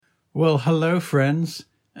Well, hello, friends,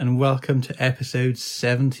 and welcome to episode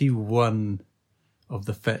 71 of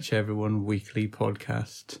the Fetch Everyone Weekly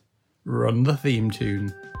podcast. Run the theme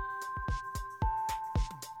tune.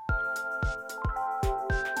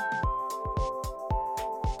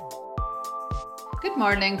 Good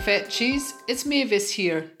morning, Fetchies. It's Mavis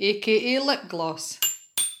here, aka Lip Gloss.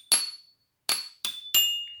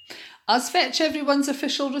 As Fetch Everyone's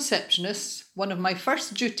official receptionist, one of my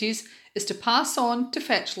first duties is to pass on to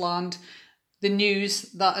Fetchland the news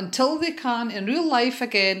that until they can in real life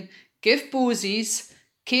again give Bosies,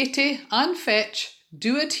 Katie and Fetch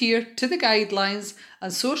do adhere to the guidelines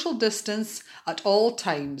and social distance at all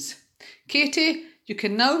times. Katie, you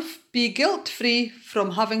can now be guilt-free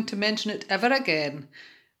from having to mention it ever again.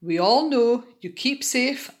 We all know you keep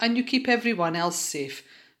safe and you keep everyone else safe.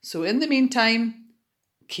 So in the meantime,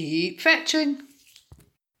 keep fetching.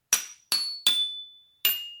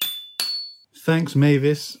 Thanks,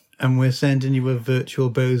 Mavis, and we're sending you a virtual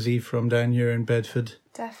Bosie from down here in Bedford.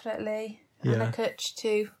 Definitely. Yeah. And a coach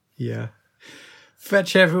too. Yeah.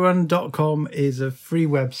 FetchEveryone.com is a free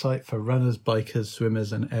website for runners, bikers,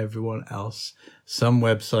 swimmers and everyone else. Some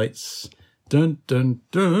websites,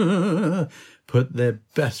 put their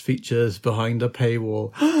best features behind a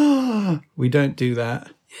paywall. We don't do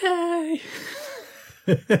that. Yay!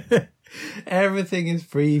 Everything is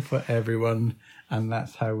free for everyone, and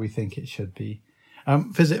that's how we think it should be.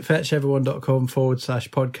 Visit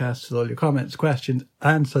fetcheveryone.com/podcast with all your comments, questions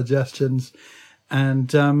and suggestions.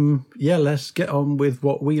 And let's get on with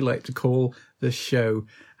what we like to call the show.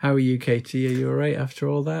 How are you, Katie? Are you all right after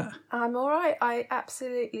all that? I'm all right. I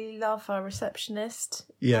absolutely love our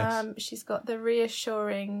receptionist. Yes. She's got the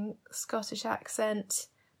reassuring Scottish accent,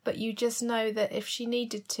 but you just know that if she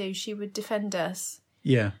needed to, she would defend us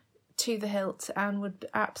Yeah. to the hilt and would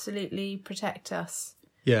absolutely protect us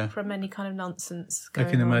Yeah. from any kind of nonsense I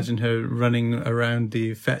going can on. imagine her running around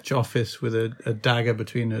the Fetch office with a dagger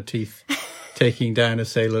between her teeth, taking down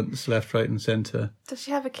assailants left, right and centre. Does she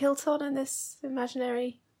have a kilt on in this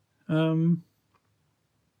imaginary? I'm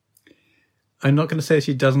not going to say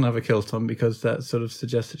she doesn't have a kilt on because that sort of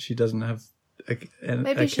suggests that she doesn't have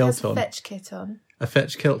Maybe a she kilt has a on. fetch kit on. A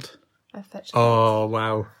Fetch kilt. A fetch kit. Oh,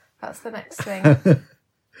 wow. That's the next thing.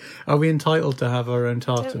 Are we entitled to have our own I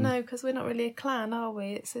tartan? don't know, because we're not really a clan, are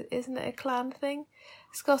we? Isn't it a clan thing?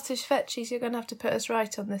 Scottish Fetchies, you're going to have to put us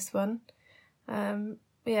right on this one.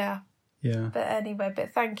 Yeah. Yeah. But anyway,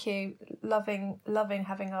 thank you. Loving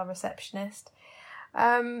having our receptionist.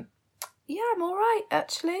 Yeah, I'm all right,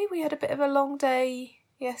 actually. We had a bit of a long day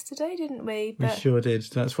yesterday, didn't we? We sure did.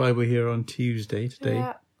 That's why we're here on Tuesday today.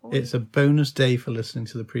 Yeah, It's a bonus day for listening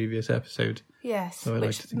to the previous episode. Yes, So I like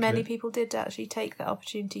which to think many of it. people did actually take that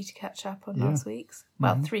opportunity to catch up on Yeah. last week's.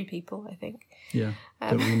 Well, 3 people, I think. Yeah,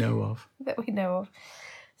 that we know of. That we know of.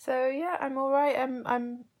 So yeah, I'm all right.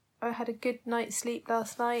 I had a good night's sleep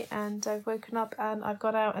last night, and I've woken up and I've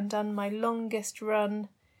gone out and done my longest run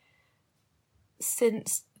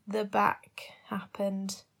since the back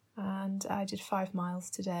happened, and I did 5 miles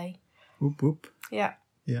today. Whoop, whoop. Yeah.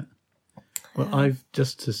 Yeah. Well, I've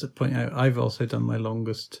just to point out, I've also done my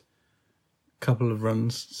longest couple of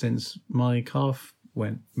runs since my calf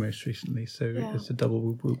went most recently. So Yeah. it's a double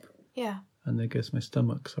whoop whoop. Yeah. And there goes my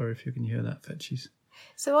stomach. Sorry if you can hear that, Fetchies.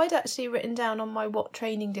 So I'd actually written down on my what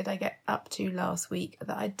training did I get up to last week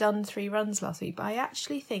that I'd done 3 runs last week, but I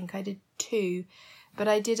actually think I did 2. But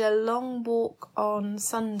I did a long walk on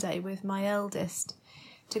Sunday with my eldest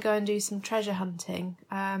to go and do some treasure hunting.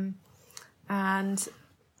 And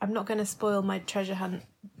I'm not going to spoil my treasure hunt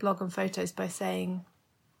blog and photos by saying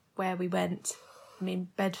where we went. I mean,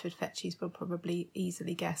 Bedford Fetchies will probably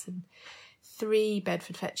easily guess, and 3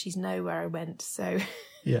 Bedford Fetchies know where I went. So,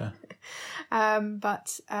 Yeah.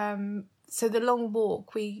 So the long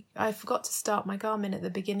walk, I forgot to start my Garmin at the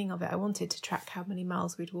beginning of it. I wanted to track how many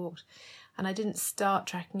miles we'd walked, and I didn't start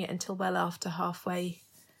tracking it until well after halfway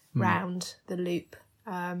round the loop.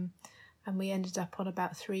 And we ended up on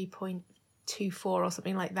about 3.24 or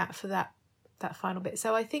something like that for that final bit.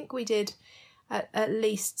 So I think we did at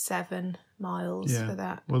least 7 miles Yeah. for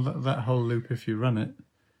that. Well, that whole loop, if you run it.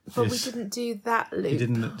 But we is- didn't do that loop. You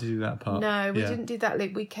didn't do that part. No, we Yeah. didn't do that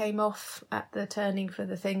loop. We came off at the turning for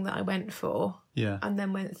the thing that I went for, Yeah. and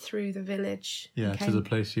then went through the village. Yeah, and to came the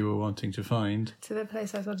place you were wanting to find. to the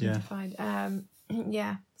place I was wanting Yeah. to find.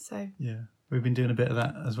 Yeah, so Yeah. We've been doing a bit of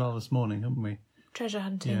that as well this morning, haven't we? treasure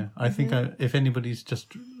hunting. Yeah. I think if anybody's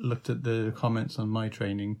just looked at the comments on my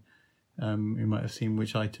training, you might have seen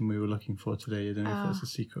which item we were looking for today. I don't know if that's a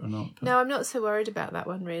secret or not. But No, I'm not so worried about that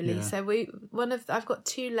one really. Yeah. So I've got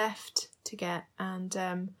 2 left to get,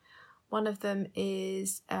 and one of them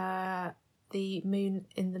is the moon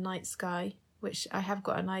in the night sky, which I have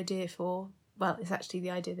got an idea for. Well, it's actually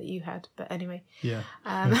the idea that you had, but anyway. Yeah.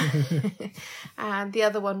 And the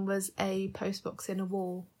other one was a postbox in a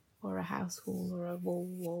wall, or a house wall, or a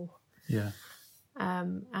wall. Yeah.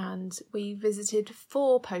 And we visited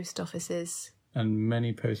 4 post offices. And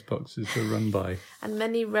many post boxes to run by. And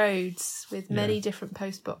many roads with many different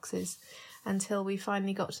post boxes, until we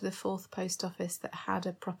finally got to the 4th post office that had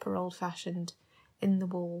a proper old-fashioned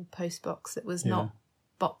in-the-wall post box that was not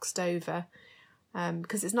boxed over.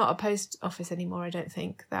 Because it's not a post office anymore, I don't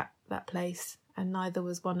think, that place. And neither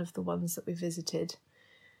was one of the ones that we visited.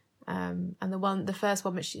 And the first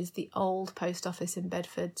one, which is the old post office in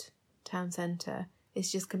Bedford town centre,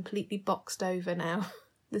 is just completely boxed over now.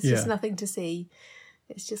 There's just nothing to see.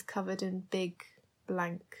 It's just covered in big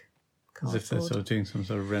blank cardboard. As if they're sort of doing some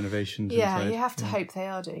sort of renovations inside. inside. You have to hope they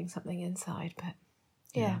are doing something inside, but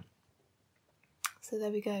yeah. So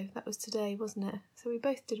there we go. That was today, wasn't it? So we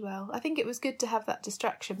both did well. I think it was good to have that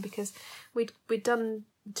distraction, because we'd done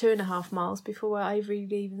 2.5 miles before I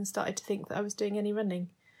really even started to think that I was doing any running.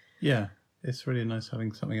 Yeah, it's really nice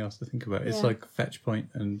having something else to think about. It's like Fetch Point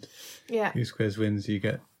and Who Squares Wins. You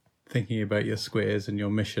get thinking about your squares and your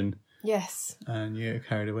mission. Yes. And you get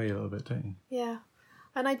carried away a little bit, don't you? Yeah.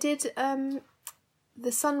 And I did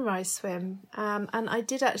the sunrise swim, and I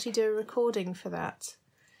did actually do a recording for that.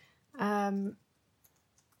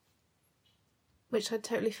 Which I'd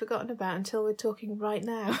totally forgotten about until we're talking right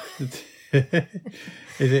now. Is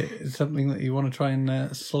it something that you want to try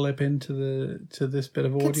and slip into this bit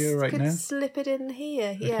of audio right now? Slip it in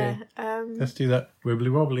here, okay. Yeah. Let's do that.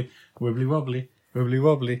 Wibbly wobbly, wibbly wobbly, wibbly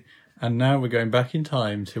wobbly. And now we're going back in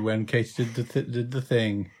time to when Katie did the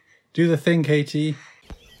thing. Do the thing, Katie.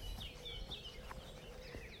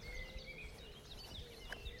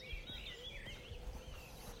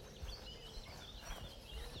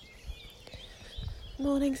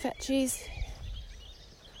 Morning, Fetchies.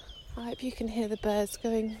 I hope you can hear the birds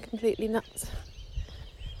going completely nuts.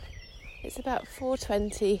 It's about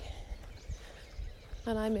 4:20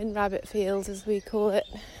 and I'm in Rabbit Field, as we call it,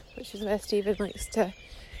 which is where Stephen likes to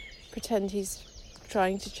pretend he's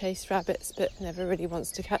trying to chase rabbits but never really wants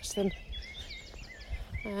to catch them.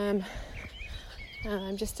 And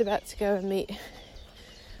I'm just about to go and meet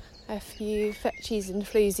a few Fetchies and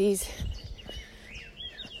Floozies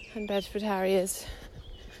and Bedford Harriers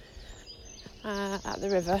at the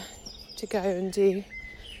river to go and do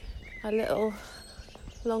a little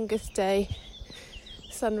longest day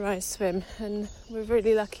sunrise swim, and we're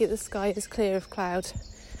really lucky the sky is clear of cloud,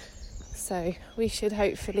 so we should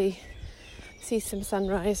hopefully see some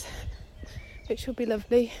sunrise, which will be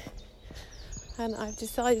lovely. And I've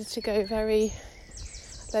decided to go very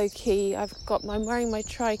low key. I'm wearing my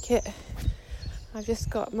tri-kit. I've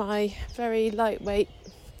just got my very lightweight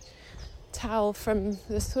towel from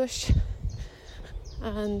the swoosh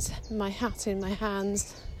and my hat in my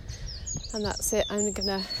hands, and that's it. I'm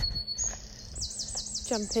gonna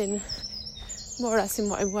jump in more or less in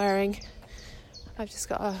what I'm wearing. I've just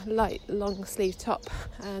got a light long sleeve top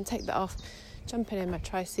and take that off, jump in my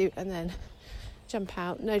tri-suit and then jump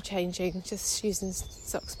out, no changing, just shoes and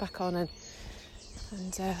socks back on and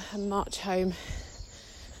march home.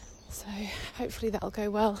 So hopefully that'll go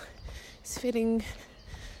well. It's feeling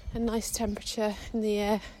a nice temperature in the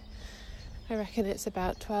air. I reckon it's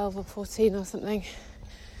about 12 or 14 or something.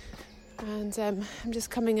 And I'm just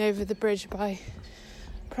coming over the bridge by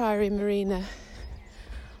Priory Marina.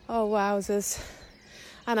 Oh, wowzers.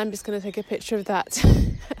 And I'm just going to take a picture of that.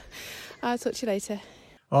 I'll talk to you later.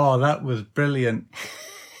 Oh, that was brilliant.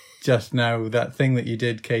 Just now, that thing that you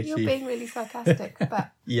did, Katie. You're being really sarcastic,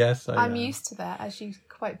 but yes, I'm used to that, as you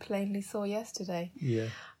quite plainly saw yesterday. Yeah.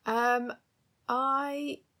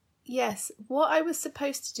 Yes, what I was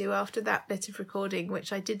supposed to do after that bit of recording,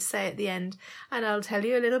 which I did say at the end, and I'll tell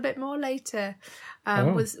you a little bit more later,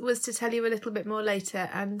 was to tell you a little bit more later.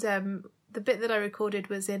 And the bit that I recorded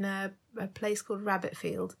was in a place called Rabbit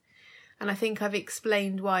Field. And I think I've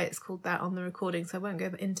explained why it's called that on the recording, so I won't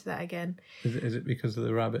go into that again. Is it because of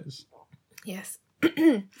the rabbits? Yes.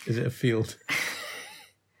 Is it a field?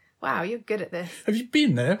 Wow, you're good at this. Have you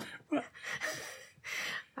been there? But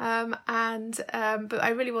I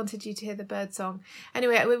really wanted you to hear the bird song.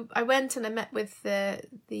 Anyway, I went and I met with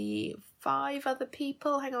the 5 other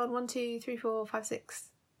people. Hang on, 1, 2, 3, 4, 5, 6.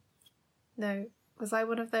 No, was I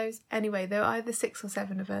one of those? Anyway, there were either 6 or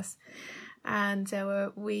 7 of us. And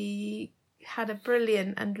we had a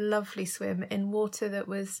brilliant and lovely swim in water that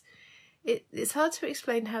was... It's hard to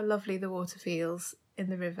explain how lovely the water feels in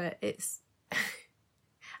the river. It's...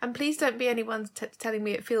 And please don't be anyone telling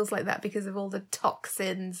me it feels like that because of all the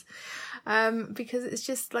toxins. Because it's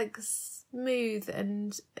just like smooth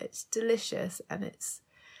and it's delicious and it's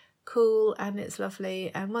cool and it's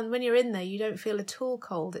lovely. And when you're in there, you don't feel at all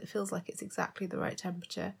cold. It feels like it's exactly the right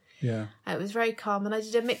temperature. Yeah. It was very calm, and I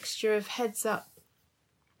did a mixture of heads up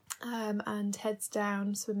and heads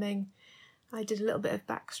down swimming. I did a little bit of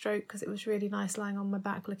backstroke because it was really nice lying on my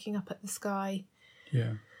back looking up at the sky.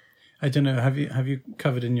 Yeah. I don't know, have you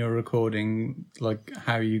covered in your recording like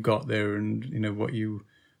how you got there and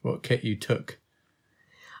what kit you took?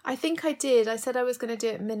 I think I did. I said I was going to do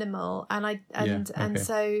it minimal, and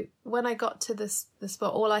so when I got to the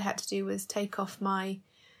spot, all I had to do was take off my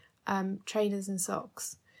trainers and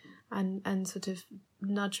socks, and sort of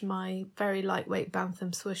nudge my very lightweight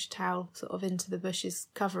Bantham swoosh towel sort of into the bushes,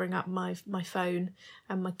 covering up my phone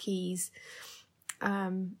and my keys,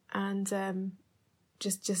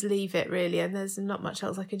 just leave it really. And there's not much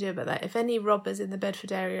else I can do about that. If any robbers in the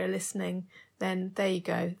Bedford area are listening, then there you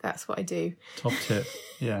go. That's what I do. Top tip.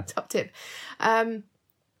 Yeah. Top tip.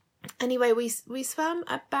 Anyway, we swam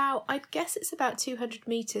about, I guess it's about 200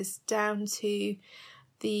 metres down to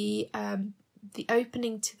the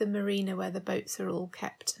opening to the marina where the boats are all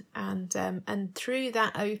kept, and through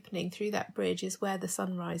that opening, through that bridge, is where the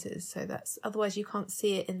sun rises. So that's, otherwise you can't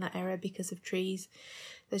see it in that area because of trees.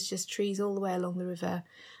 There's just trees all the way along the river,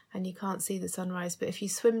 and you can't see the sunrise. But if you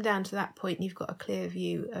swim down to that point, you've got a clear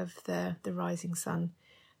view of the rising sun.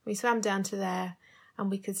 We swam down to there, and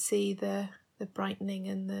we could see the brightening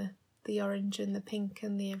and the orange and the pink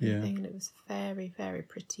and the everything, and it was very, very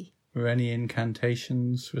pretty. Were any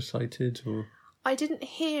incantations recited, or? I didn't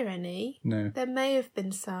hear any. No. There may have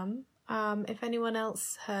been some. If anyone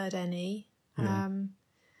else heard any. Yeah.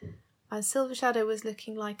 Silver Shadow was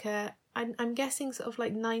looking like I'm guessing sort of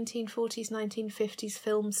like 1940s, 1950s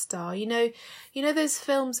film star. You know those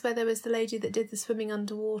films where there was the lady that did the swimming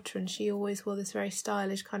underwater and she always wore this very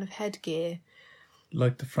stylish kind of headgear.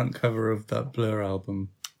 Like the front cover of that Blur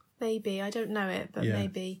album. Maybe. I don't know it, but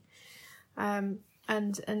maybe.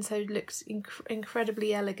 And so it looked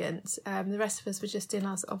incredibly elegant. The rest of us were just in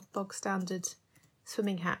our sort of bog standard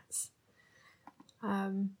swimming hats.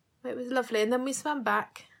 It was lovely. And then we swam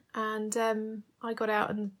back, and I got out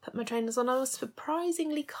and put my trainers on. I was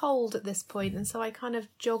surprisingly cold at this point, and so I kind of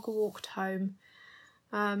jog walked home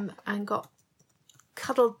and got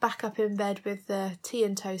cuddled back up in bed with tea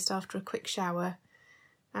and toast after a quick shower,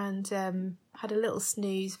 and had a little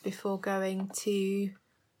snooze before going to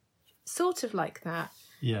Sort of Like That.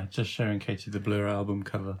 Yeah, just showing Katie the Blur album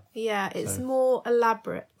cover. Yeah, it's more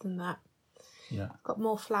elaborate than that. Yeah. Got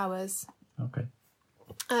more flowers. Okay.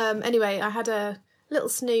 Anyway, I had a little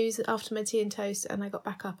snooze after my tea and toast, and I got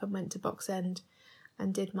back up and went to Box End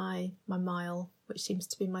and did my mile, which seems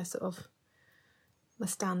to be my sort of my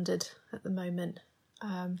standard at the moment.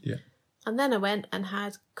 Yeah. And then I went and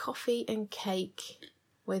had coffee and cake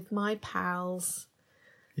with my pals.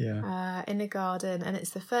 Yeah. In a garden, and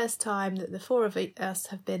it's the first time that the four of us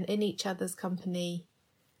have been in each other's company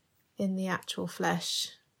in the actual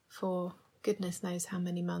flesh for goodness knows how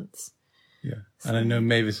many months. Yeah. And I know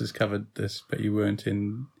Mavis has covered this, but you weren't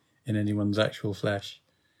in anyone's actual flesh.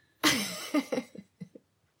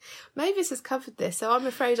 Mavis has covered this, so I'm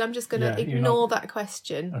afraid I'm just going to ignore that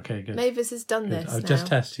question. Okay, good. Mavis has done this I was now. just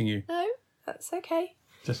testing you. No, that's okay.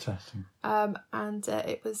 Just testing. And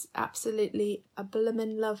it was absolutely a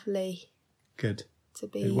bloomin' lovely. Good. To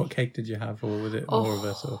be. What cake did you have, or was it more of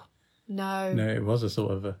a sort of? No. No, it was a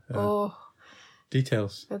sort of a.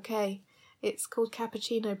 Details. Okay, it's called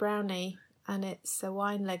Cappuccino Brownie, and it's a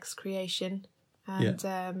Wine Legs creation,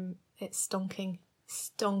 and it's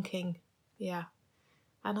stonking. Yeah,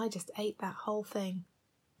 and I just ate that whole thing.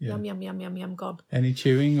 Yeah. Yum yum yum yum yum. Gone. Any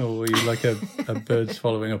chewing, or were you like a bird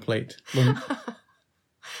swallowing a plate? No,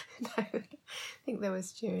 I think there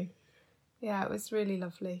was chewing. Yeah, it was really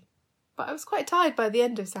lovely. But I was quite tired by the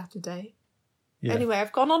end of Saturday. Yeah. Anyway,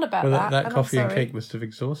 I've gone on about that. That coffee and cake must have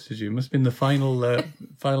exhausted you. It must have been the final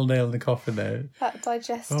nail in the coffin there. That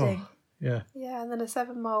digesting. Oh, yeah. Yeah, and then a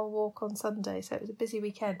 7-mile walk on Sunday, so it was a busy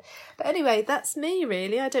weekend. But anyway, that's me,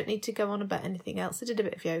 really. I don't need to go on about anything else. I did a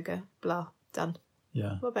bit of yoga. Blah. Done.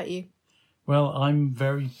 Yeah. What about you? Well, I'm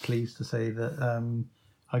very pleased to say that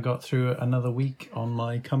I got through another week on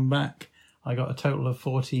my comeback. I got a total of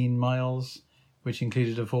 14 miles, which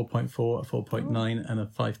included a 4.4, a 4.9 and a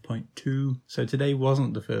 5.2. So today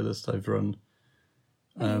wasn't the furthest I've run.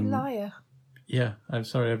 You liar. Yeah, I'm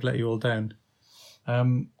sorry, I've let you all down.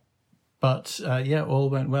 But all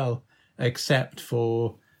went well, except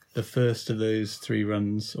for the first of those 3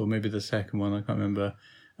 runs, or maybe the second one, I can't remember.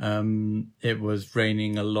 It was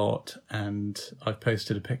raining a lot, and I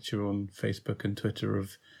posted a picture on Facebook and Twitter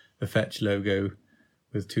of the Fetch logo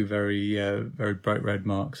with two very very bright red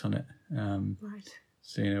marks on it. Right.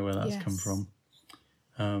 So you know where that's come Yes.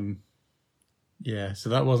 from. Yeah, so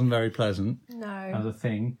that wasn't very pleasant as No. a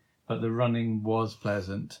thing, but the running was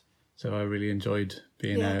pleasant. So I really enjoyed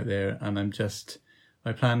being Yeah. out there, and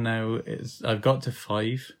my plan now is I've got to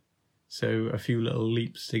 5, so a few little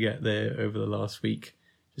leaps to get there over the last week,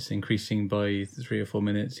 just increasing by 3 or 4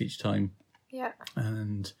 minutes each time. Yeah.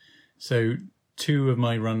 And so 2 of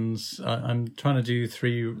my runs, I'm trying to do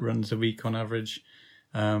 3 runs a week on average.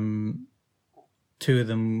 2 of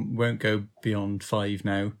them won't go beyond 5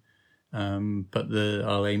 now, but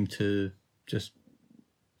I'll aim to just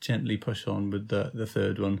gently push on with the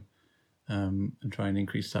third one, and try and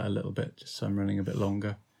increase that a little bit, just so I'm running a bit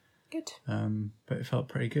longer. Good. But it felt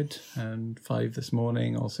pretty good, and 5 this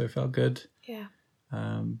morning also felt good. Yeah.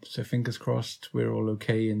 So fingers crossed we're all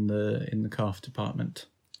okay in the calf department.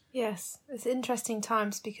 Yes. It's interesting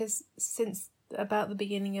times because since about the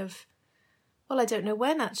beginning of, well, I don't know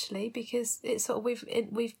when actually, because it's sort of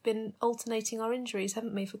we've been alternating our injuries,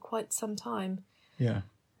 haven't we, for quite some time. Yeah,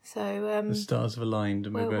 So the stars have aligned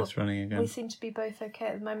and we're well, both running again. we seem to be both okay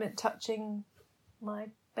at the moment. Touching my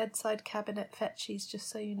bedside cabinet fetchies, just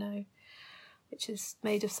so you know, which is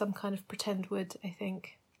made of some kind of pretend wood, I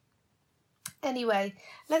think. Anyway,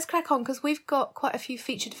 let's crack on because we've got quite a few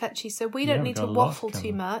featured fetchies, so we don't Yeah, need we've to got a lot to waffle too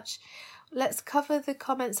cover. much. Let's cover the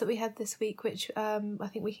comments that we had this week, which I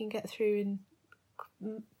think we can get through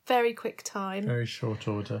in very quick time. Very short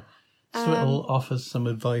order. Swittle offers some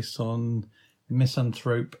advice on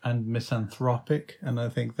misanthrope and misanthropic, and I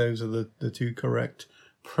think those are the 2 correct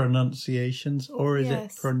pronunciations, or is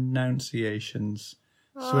Yes. it pronunciations?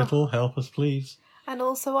 Swittle, help us please. And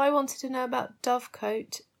also, I wanted to know about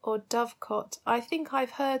dovecote or dovecot. I think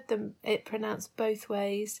I've heard it pronounced both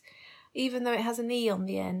ways, even though it has an E on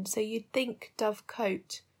the end. So you'd think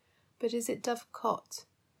dovecote, but is it dovecot?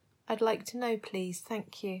 I'd like to know, please.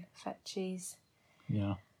 Thank you, Fetchies.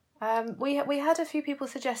 Yeah. We had a few people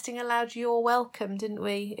suggesting aloud "you're welcome," didn't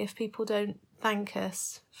we? If people don't thank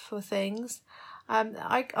us for things,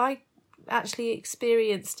 I actually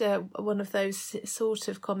experienced one of those sort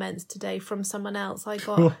of comments today from someone else. I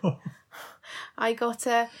got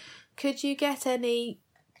a, could you get any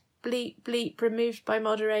bleep removed by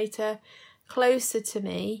moderator closer to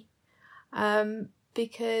me?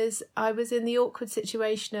 Because I was in the awkward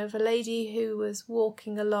situation of a lady who was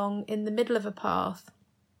walking along in the middle of a path.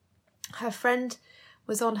 Her friend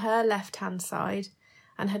was on her left-hand side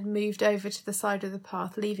and had moved over to the side of the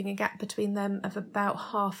path, leaving a gap between them of about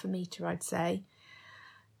 1/2 metre, I'd say.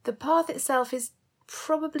 The path itself is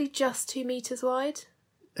probably just 2 metres wide.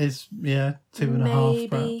 It's 2.5 Maybe.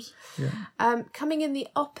 perhaps. Yeah. Coming in the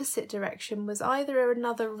opposite direction was either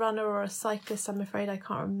another runner or a cyclist, I'm afraid, I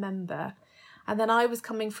can't remember. And then I was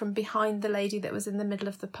coming from behind the lady that was in the middle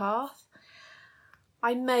of the path.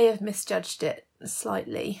 I may have misjudged it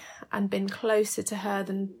slightly and been closer to her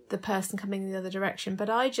than the person coming in the other direction, but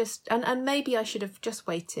I just, and maybe I should have just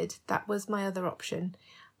waited. That was my other option.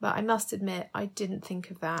 But I must admit, I didn't think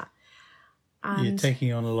of that. And You're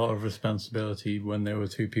taking on a lot of responsibility when there were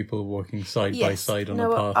 2 people walking side by Yes. side on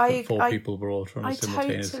No, a path I- that 4 people were all trying I to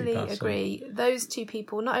simultaneously totally pass. agree. Those 2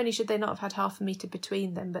 people, not only should they not have had 1/2 metre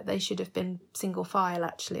between them, but they should have been single file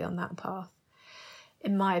actually on that path.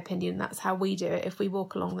 In my opinion, that's how we do it. If we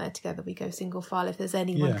walk along there together, we go single file if there's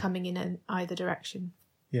anyone Yeah. coming in either direction.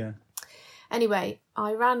 Yeah. Anyway,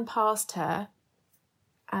 I ran past her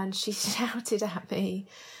and she shouted at me,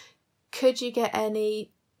 could you get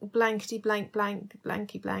any blankety blank blank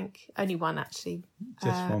blanky blank? Only one actually,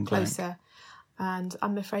 Just one blank. closer. And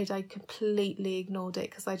I'm afraid I completely ignored it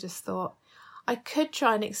because I just thought, I could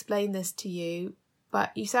try and explain this to you,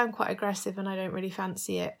 but you sound quite aggressive and I don't really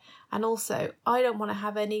fancy it. And also, I don't want to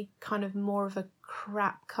have any kind of more of a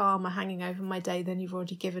crap karma hanging over my day than you've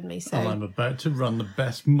already given me. So I'm about to run the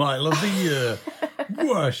best mile of the year.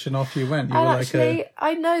 Whoosh, and off you went. You and were actually, like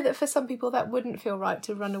I know that for some people that wouldn't feel right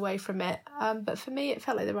to run away from it, but for me it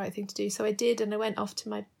felt like the right thing to do. So I did, and I went off to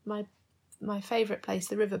my favourite place,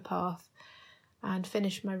 the river path, and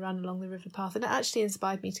finished my run along the river path. And it actually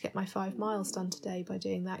inspired me to get my 5 miles done today by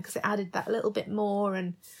doing that, because it added that little bit more.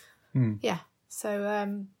 And yeah,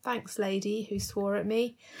 so thanks, lady who swore at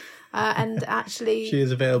me, and actually she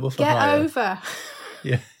is available for get hire. over.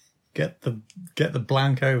 Yeah, get the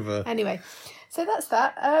blank over. Anyway, so that's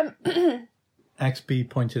that. XB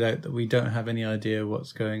pointed out that we don't have any idea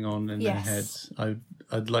what's going on in their Yes. heads.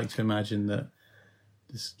 I'd like to imagine that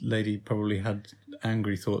this lady probably had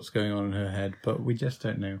angry thoughts going on in her head, but we just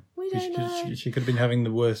don't know. We don't know. She could have been having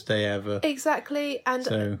the worst day ever. Exactly, and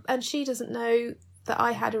So- she doesn't know that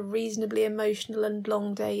I had a reasonably emotional and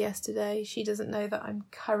long day yesterday. She doesn't know that I'm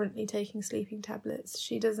currently taking sleeping tablets.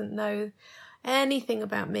 She doesn't know anything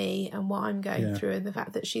about me and what I'm going through, and the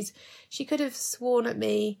fact that she could have sworn at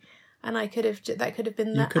me, and that could have been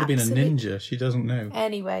You that. could have been a ninja. She doesn't know.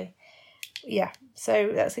 Anyway, yeah.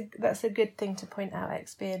 So that's a good thing to point out,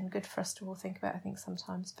 XB, and good for us to all think about, I think,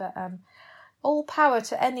 sometimes. But all power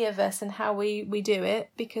to any of us and how we do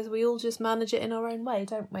it, because we all just manage it in our own way,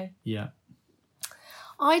 don't we? Yeah.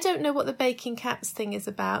 I don't know what the baking cats thing is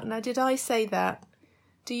about. Now, did I say that?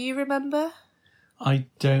 Do you remember? I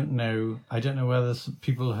don't know. I don't know whether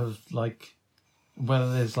people have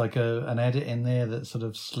whether there's an edit in there that sort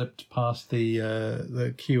of slipped past the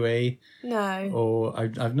QA. No. Or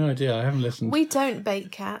I've no idea. I haven't listened. We don't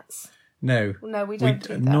bake cats. No. No, we don't do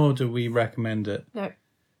that. Nor do we recommend it. No.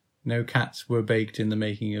 No cats were baked in the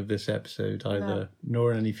making of this episode either,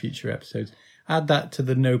 nor in any future episodes. Add that to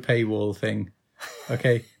the no paywall thing.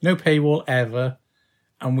 Okay? No paywall ever.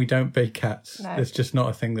 And we don't bake cats. No. It's just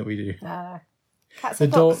not a thing that we do. No. Cats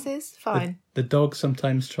and boxes, fine. The dog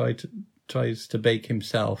sometimes tries to bake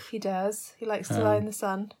himself. He does. He likes to lie in the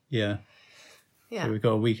sun. Yeah. Yeah. So we've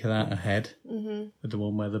got a week of that ahead with the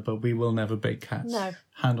warm weather, but we will never bake cats. No.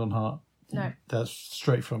 Hand on heart. No. That's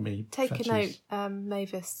straight from me. Take Fetches. a note,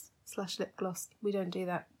 Mavis/lip gloss. We don't do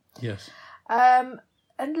that. Yes. And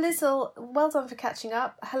Lizzle, well done for catching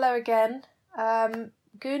up. Hello again.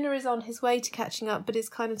 Gunnar is on his way to catching up, but is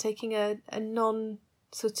kind of taking a non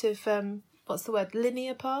sort of what's the word?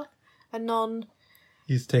 Linear path? A non.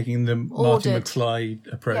 He's taking the Marty Ordered.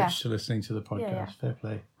 McFly approach to listening to the podcast. Yeah. Fair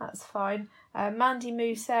play. That's fine. Mandy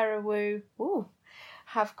Moo, Sarah Wu,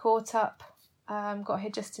 have caught up. Got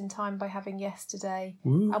here just in time by having yesterday.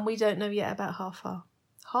 Woo. And we don't know yet about Half Far.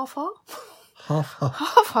 Half Far? Half.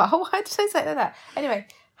 Half Far? Why did I say it like that? Anyway,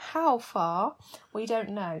 how far? We don't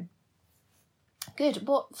know. Good.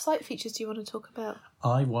 What site features do you want to talk about?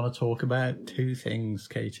 I want to talk about two things,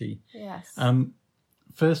 Katie. Yes.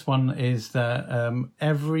 First one is that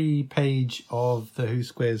every page of the Who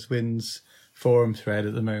Squares Wins forum thread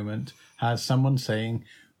at the moment has someone saying,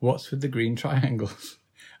 "What's with the green triangles?"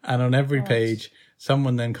 And on every page,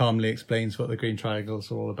 someone then calmly explains what the green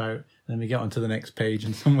triangles are all about. And then we get onto the next page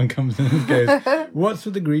and someone comes in and goes, "What's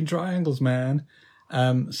with the green triangles, man?"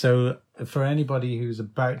 So for anybody who's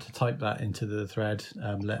about to type that into the thread,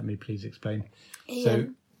 let me please explain. Ian, So,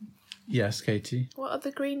 yes, Katie. what are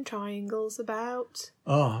the green triangles about?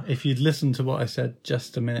 Oh, if you'd listened to what I said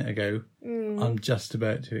just a minute ago, I'm just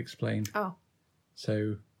about to explain. Oh,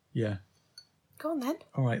 So, yeah. go on then.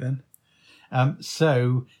 All right, then.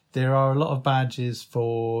 So, there are a lot of badges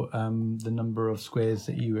for the number of squares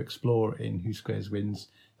that you explore in Who Squares Wins.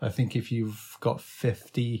 I think if you've got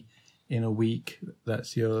 50 in a week,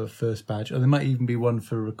 that's your first badge. Or there might even be one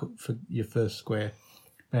for your first square.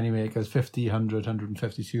 Anyway, it goes 50, 100,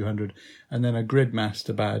 150, 200. And then a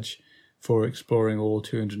Gridmaster badge for exploring all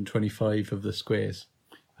 225 of the squares.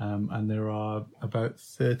 And there are about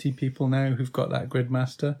 30 people now who've got that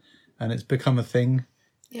Gridmaster. And it's become a thing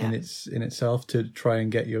in itself to try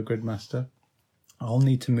and get your Gridmaster. I'll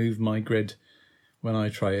need to move my grid when I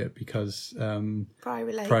try it because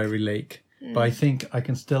Priory Lake. But I think I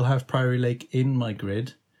can still have Priory Lake in my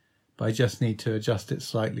grid, but I just need to adjust it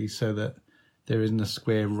slightly so that there isn't a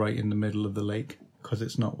square right in the middle of the lake, because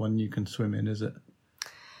it's not one you can swim in, is it?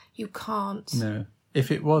 You can't. No. If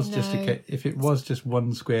it was just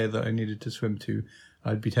one square that I needed to swim to,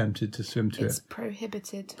 I'd be tempted to swim to It's it.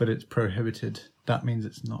 prohibited. But it's prohibited. That means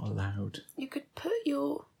it's not allowed. You could put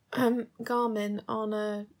your Garmin on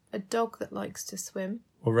a dog that likes to swim.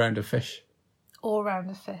 Or round a fish. Or around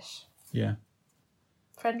a fish. Yeah.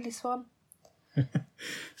 Friendly swan.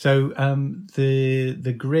 So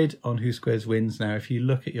the grid on Who Squares Wins now, if you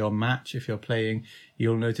look at your match, if you're playing,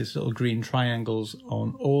 you'll notice little green triangles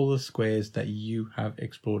on all the squares that you have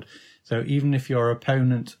explored. So even if your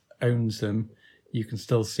opponent owns them, you can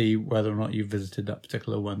still see whether or not you've visited that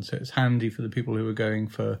particular one. So it's handy for the people who are going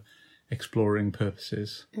for exploring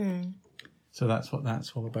purposes. So that's what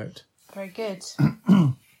that's all about. Very good.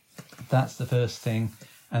 That's the first thing.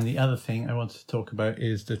 And the other thing I wanted to talk about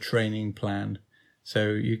is the training plan.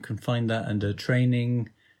 So you can find that under training,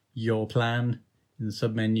 your plan in the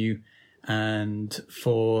submenu. And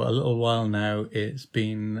for a little while now, it's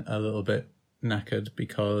been a little bit knackered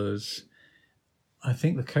because I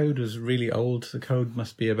think the code was really old. The code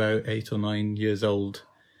must be about 8 or 9 years old.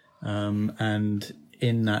 And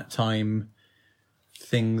in that time,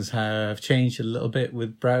 things have changed a little bit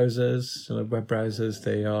with browsers. So web browsers,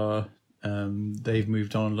 they've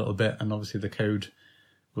moved on a little bit, and obviously the code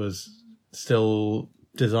was still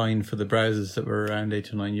designed for the browsers that were around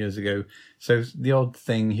 8 or 9 years ago. So the odd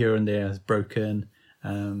thing here and there has broken,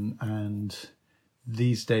 and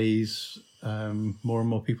these days more and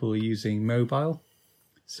more people are using mobile.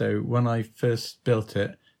 So when I first built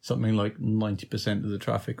it, something like 90% of the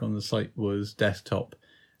traffic on the site was desktop,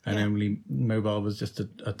 and only mobile was just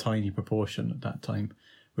a tiny proportion at that time.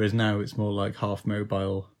 Whereas now it's more like half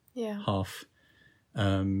mobile, half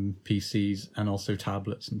PCs, and also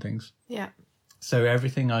tablets and things. Yeah. So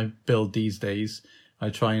everything I build these days, I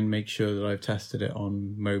try and make sure that I've tested it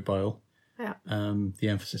on mobile. Yeah. The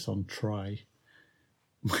emphasis on try.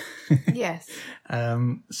 Yes.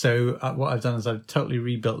 So what I've done is I've totally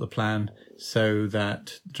rebuilt the plan so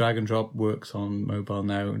that drag and drop works on mobile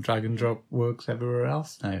now, and drag and drop works everywhere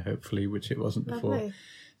else now, hopefully, which it wasn't before. Lovely.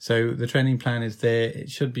 So the training plan is there. It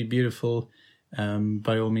should be beautiful.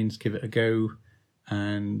 By all means, give it a go.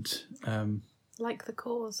 And Like the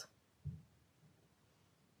cause.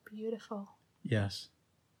 Beautiful. yes,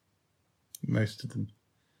 most of them.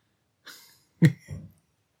 That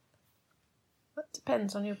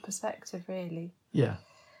depends on your perspective, really. Yeah.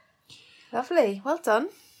 Lovely. Well done.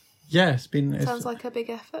 Yeah, it's Sounds like a big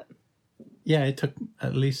effort. Yeah, it took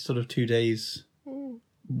at least sort of 2 days,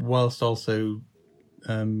 whilst also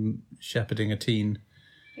shepherding a teen.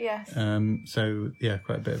 Yes. So yeah,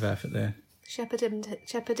 quite a bit of effort there.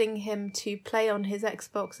 Shepherding him to play on his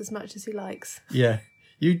Xbox as much as he likes. Yeah,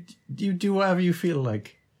 you do whatever you feel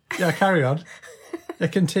like. Yeah, carry on. Yeah,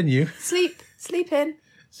 continue Sleep in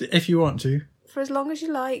if you want to. for as long as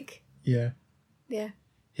you like. Yeah. Yeah.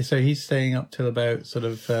 So he's staying up till about sort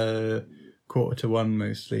of 1:45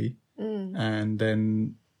 mostly, and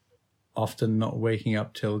then often not waking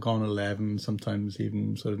up till gone 11, sometimes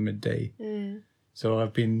even sort of midday. So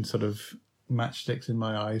I've been sort of matchsticks in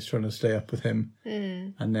my eyes trying to stay up with him,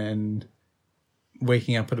 and then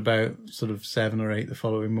waking up at about sort of 7 or 8 the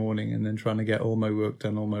following morning, and then trying to get all my work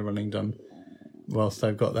done, all my running done, whilst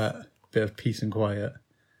I've got that bit of peace and quiet,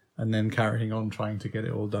 and then carrying on trying to get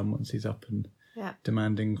it all done once he's up and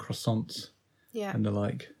demanding croissants and the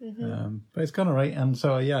like. But it's gone all right, and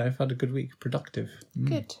so I've had a good week, productive.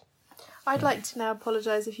 Good. I'd like to now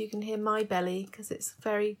apologise if you can hear my belly, because it's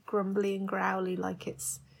very grumbly and growly, like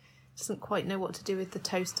it's doesn't quite know what to do with the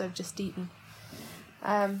toast I've just eaten.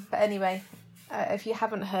 But anyway, if you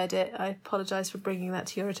haven't heard it, I apologise for bringing that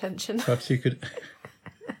to your attention. Perhaps you could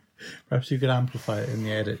amplify it in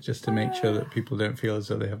the edit just to make sure that people don't feel as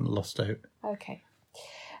though they haven't lost out. Okay.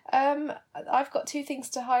 I've got 2 things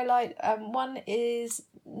to highlight. One is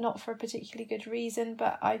not for a particularly good reason,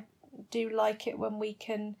 but I do like it when we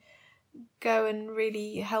can go and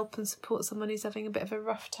really help and support someone who's having a bit of a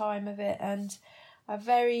rough time of it. And a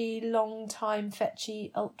very long time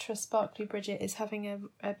fetchy ultra sparkly Bridget is having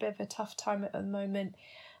a bit of a tough time at the moment.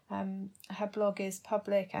 Her blog is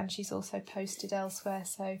public and she's also posted elsewhere,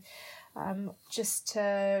 so just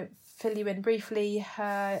to fill you in briefly,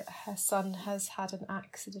 her son has had an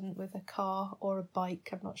accident with a car or a bike,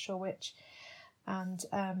 I'm not sure which,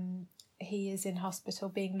 and he is in hospital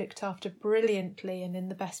being looked after brilliantly and in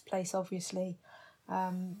the best place, obviously,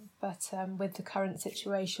 but with the current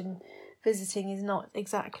situation, visiting is not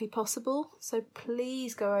exactly possible, so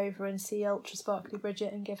please go over and see Ultra Sparkly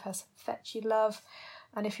Bridget and give her some fetchy love.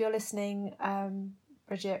 And if you're listening,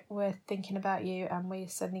 Bridget, we're thinking about you and we're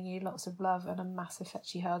sending you lots of love and a massive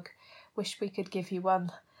fetchy hug. Wish we could give you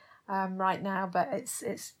one right now, but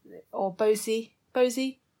it's or Bosie,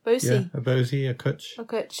 Yeah, a Bosie, a Kutch. A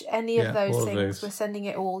Kutch, any of those things. Those. We're sending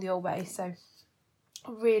it all your way. So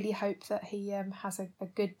I really hope that he has a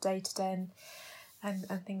good day today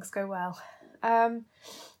and things go well.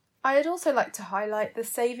 I'd also like to highlight the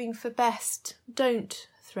Saving for Best Don't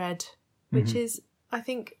thread, which is, I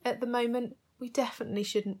think, at the moment, we definitely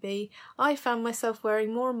shouldn't be. I found myself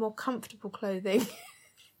wearing more and more comfortable clothing.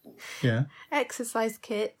 Yeah. Exercise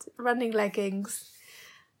kit, running leggings,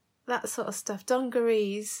 that sort of stuff.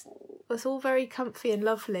 Dungarees. Was all very comfy and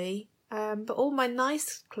lovely. But all my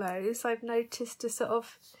nice clothes, I've noticed, are sort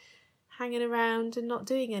of hanging around and not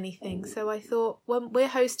doing anything. So I thought, well, we're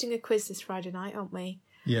hosting a quiz this Friday night, aren't we?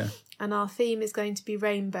 Yeah. And our theme is going to be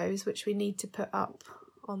rainbows, which we need to put up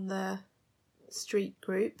on the street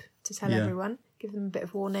group to tell everyone, give them a bit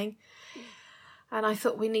of warning. And I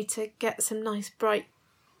thought we need to get some nice bright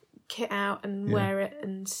kit out and wear it,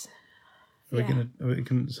 and we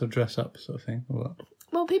can sort of dress up, sort of thing, or what?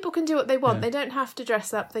 Well, people can do what they want. They don't have to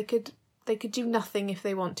dress up. They could do nothing if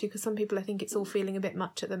they want to, because some people, I think it's all feeling a bit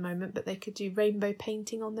much at the moment, but they could do rainbow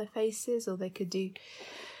painting on their faces, or they could do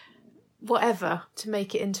whatever to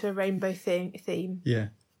make it into a rainbow theme. Yeah.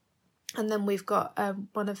 And then we've got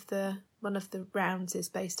one of the rounds is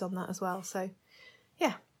based on that as well. So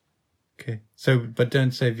Yeah. Okay. So, but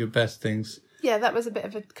don't save your best things. Yeah, that was a bit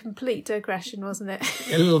of a complete digression, wasn't it?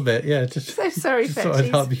 A little bit, yeah. Just So sorry, just thought I'd Fetchies.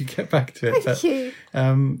 help you get back to it. Thank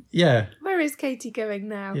you. Yeah, Where is Katie going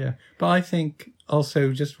now? yeah. But I think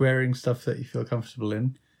also just wearing stuff that you feel comfortable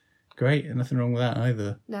in, great. And nothing wrong with that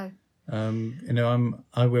either. No.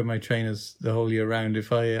 I wear my trainers the whole year round.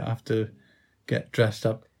 If I have to get dressed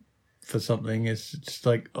up for something, it's just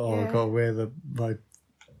like, Yeah. I've got to wear my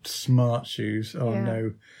smart shoes. Oh Yeah.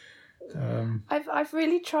 no. I've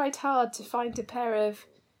really tried hard to find a pair of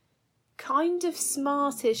kind of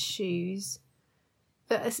smartish shoes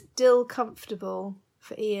that are still comfortable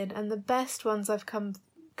for Ian, and the best ones I've come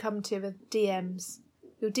to are DMs.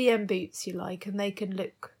 Your DM boots, you like, and they can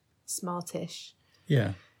look smartish.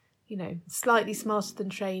 Yeah. You know, slightly smarter than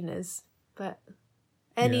trainers, but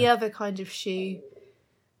any Yeah. other kind of shoe,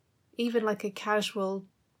 even like a casual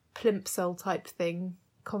plimsoll type thing,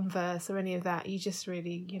 Converse or any of that, you just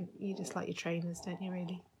really, you just like your trainers, don't you,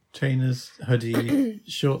 really? Trainers, hoodie,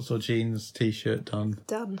 shorts or jeans, t-shirt, done.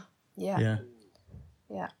 Done. Yeah.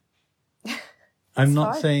 Yeah. Yeah. I'm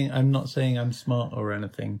not fine. saying I'm smart or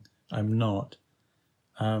anything. I'm not.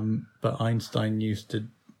 But Einstein used to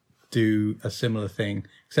do a similar thing,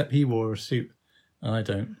 except he wore a suit and I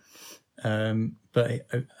don't. But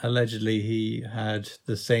allegedly he had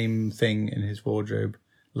the same thing in his wardrobe,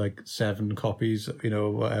 like 7 copies,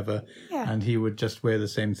 or whatever. Yeah. And he would just wear the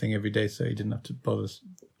same thing every day, so he didn't have to bother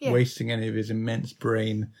wasting any of his immense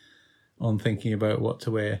brain on thinking about what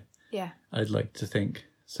to wear. Yeah. I'd like to think.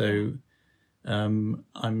 So I'm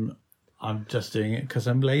just doing it because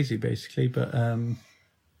I'm lazy, basically. But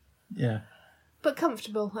yeah. But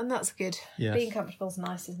comfortable, and that's good. Yes. Being comfortable is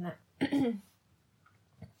nice, isn't it?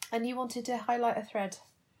 And you wanted to highlight a thread.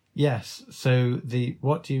 Yes. So the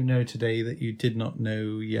 "What do you know today that you did not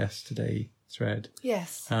know yesterday" thread.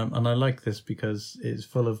 Yes. And I like this because it's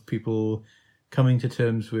full of people coming to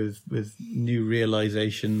terms with new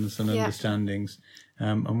realizations and understandings.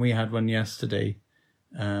 And we had one yesterday.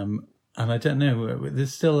 And I don't know,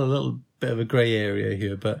 there's still a little bit of a grey area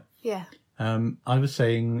here, but Yeah. I was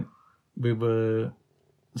saying we were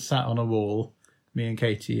sat on a wall, me and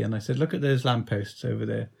Katie, and I said, look at those lampposts over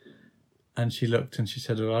there. And she looked and she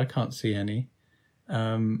said, oh, I can't see any,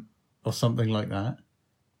 or something like that.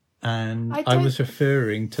 And I was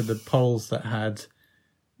referring to the poles that had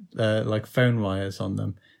like phone wires on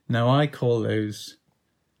them. Now, I call those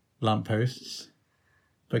lampposts,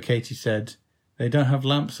 but Katie said, they don't have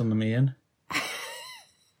lamps on them, Ian.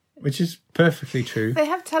 Which is perfectly true. They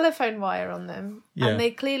have telephone wire on them. Yeah. And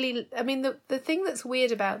they clearly... I mean, the thing that's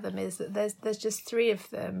weird about them is that there's just 3 of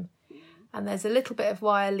them. And there's a little bit of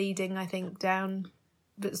wire leading, I think, down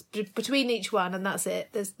between each one, and that's it.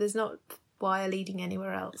 There's not wire leading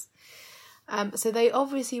anywhere else. So they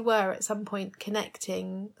obviously were at some point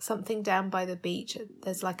connecting something down by the beach.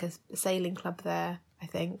 There's like a sailing club there, I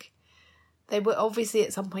think. They were obviously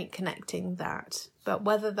at some point connecting that. But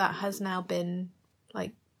whether that has now been,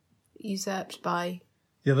 like, usurped by...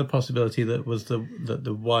 The other possibility that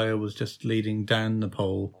the wire was just leading down the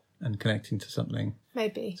pole and connecting to something.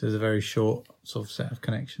 Maybe. So there's a very short sort of set of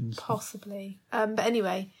connections. Possibly. But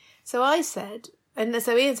anyway, so I said, and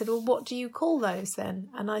so Ian said, well, what do you call those then?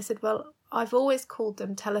 And I said, well, I've always called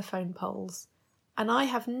them telephone poles. And I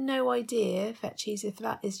have no idea, Fetchies, if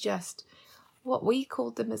that is just what we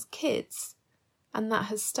called them as kids. And that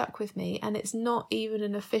has stuck with me. And it's not even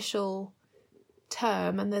an official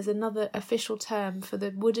term. And there's another official term for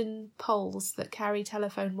the wooden poles that carry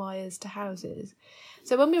telephone wires to houses.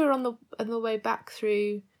 So when we were on the way back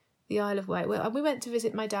through the Isle of Wight, we went to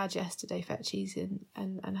visit my dad yesterday, Fetchies,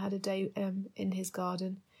 and had a day in his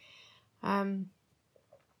garden. But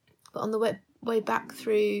on the way back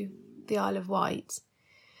through the Isle of Wight,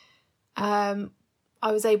 I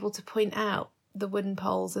was able to point out the wooden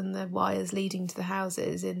poles and the wires leading to the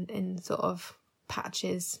houses in sort of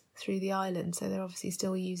patches through the island. So they're obviously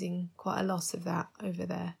still using quite a lot of that over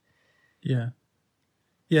there. Yeah.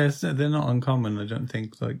 Yes, they're not uncommon, I don't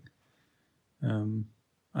think. Like,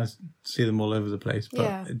 I see them all over the place,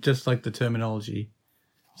 but just like the terminology.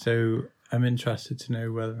 So I'm interested to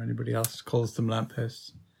know whether anybody else calls them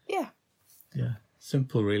lampposts. Yeah. Yeah.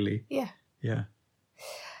 Simple, really. Yeah. Yeah.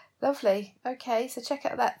 Lovely. Okay, so check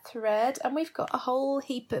out that thread. And we've got a whole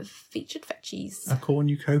heap of featured Fetchies. A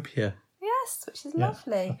cornucopia. Yes, which is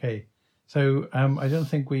lovely. Okay. So I don't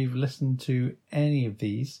think we've listened to any of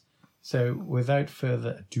these. So without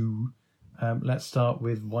further ado, let's start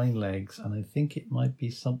with Wine Legs. And I think it might be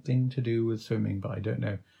something to do with swimming, but I don't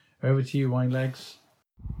know. Over to you, Wine Legs.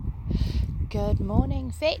 Good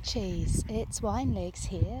morning, Fetchies. It's Winelegs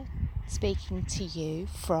here, speaking to you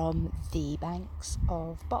from the banks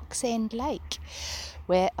of Box End Lake,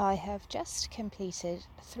 where I have just completed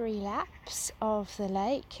 3 laps of the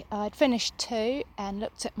lake. I'd finished 2 and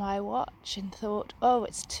looked at my watch and thought, oh,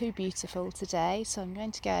 it's too beautiful today, so I'm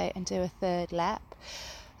going to go and do a 3rd lap.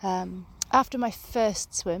 After my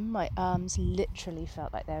first swim, my arms literally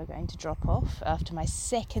felt like they were going to drop off. After my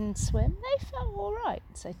second swim, they felt all right.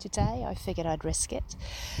 So today I figured I'd risk it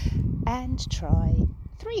and try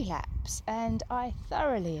 3 laps. And I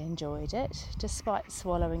thoroughly enjoyed it, despite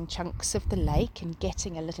swallowing chunks of the lake and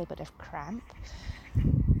getting a little bit of cramp.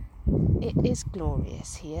 It is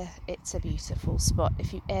glorious here. It's a beautiful spot.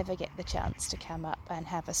 If you ever get the chance to come up and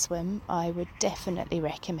have a swim, I would definitely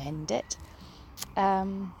recommend it.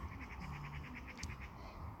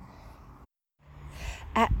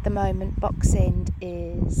 At the moment, Box End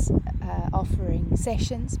is offering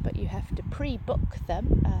sessions, but you have to pre-book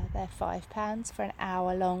them. They're £5 for an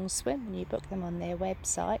hour-long swim, and you book them on their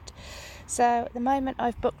website. So at the moment,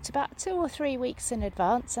 I've booked about 2 or 3 weeks in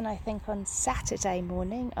advance, and I think on Saturday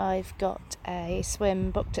morning I've got a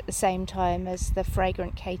swim booked at the same time as the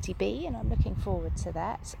Fragrant KTB, and I'm looking forward to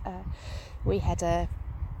that. We had a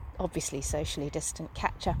obviously socially distant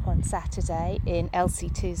catch-up on Saturday in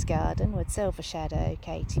LC2's garden with Silver Shadow,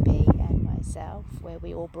 KTB and myself, where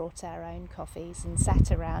we all brought our own coffees and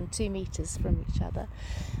sat around 2 metres from each other.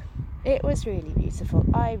 It was really beautiful.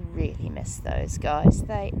 I really miss those guys.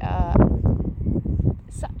 They are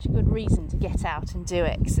such a good reason to get out and do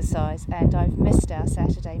exercise, and I've missed our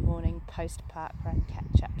Saturday morning post-park run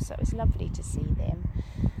catch-up, so it was lovely to see them.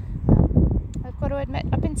 I've got to admit,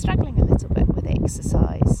 I've been struggling a little bit with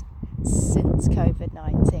exercise since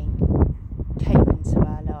COVID-19 came into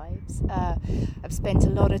our lives. I've spent a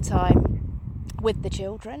lot of time with the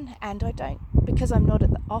children, and because I'm not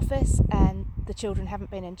at the office and the children haven't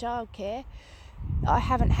been in childcare, I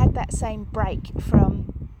haven't had that same break from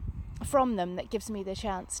them that gives me the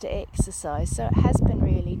chance to exercise. So it has been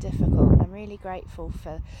really difficult, and I'm really grateful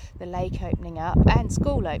for the lake opening up and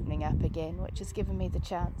school opening up again, which has given me the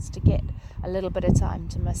chance to get a little bit of time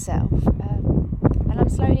to myself. And I'm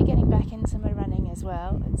slowly getting back into my running as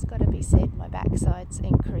well. It's got to be said, my backside's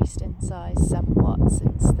increased in size somewhat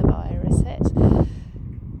since the virus hit.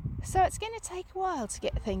 So it's going to take a while to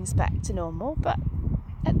get things back to normal, but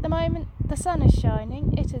at the moment the sun is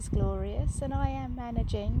shining, it is glorious, and I am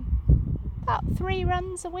managing about 3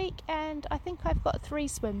 runs a week, and I think I've got 3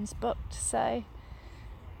 swims booked, so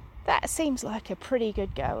that seems like a pretty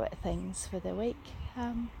good go at things for the week.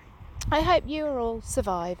 I hope you are all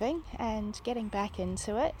surviving and getting back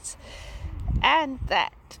into it, and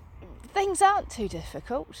that things aren't too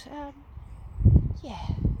difficult. And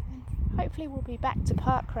hopefully we'll be back to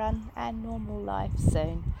parkrun and normal life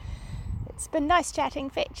soon. It's been nice chatting,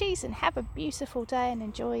 Fetchies, and have a beautiful day and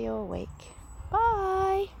enjoy your week.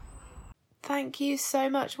 Bye! Thank you so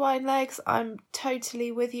much, Winelegs. I'm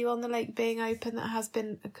totally with you on the lake being open. That has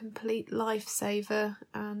been a complete lifesaver,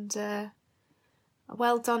 and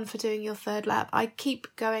well done for doing your 3rd lap. I keep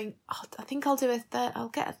going, I think I'll get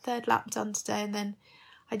a 3rd lap done today, and then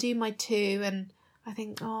I do my 2, and I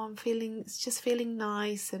think, it's just feeling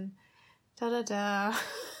nice, and da-da-da.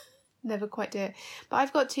 Never quite do it. But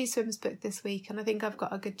I've got 2 swims booked this week, and I think I've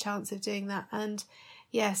got a good chance of doing that. And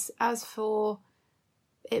yes, as for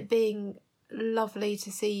it being lovely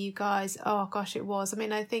to see you guys, oh gosh, it was. I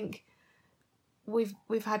mean, I think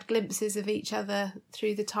we've had glimpses of each other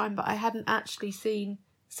through the time, but I hadn't actually seen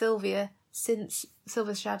Silver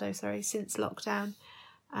Shadow, since lockdown.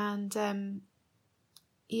 And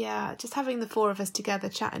just having the 4 of us together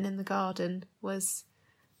chatting in the garden was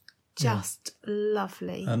just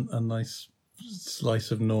lovely. And a nice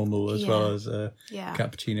slice of normal as well as a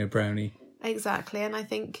cappuccino brownie. Exactly, and I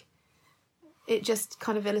think it just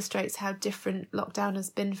kind of illustrates how different lockdown has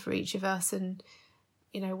been for each of us. And,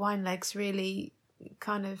 Winelegs really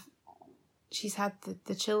kind of, she's had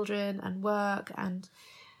the children and work, and,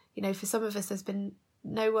 for some of us there's been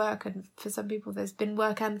no work, and for some people there's been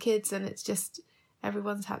work and kids, and it's just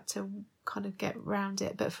everyone's had to kind of get round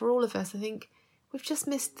it. But for all of us, I think we've just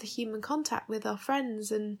missed the human contact with our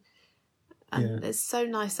friends, and it's so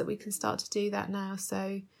nice that we can start to do that now.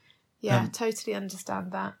 So totally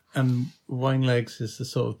understand that. And Winelegs is the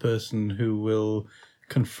sort of person who will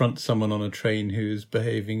confront someone on a train who's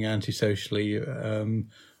behaving antisocially,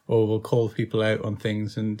 or will call people out on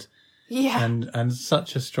things, and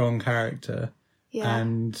such a strong character.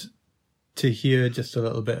 And to hear just a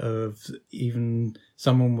little bit of even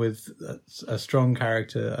someone with a strong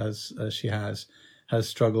character as she has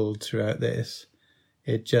struggled throughout this,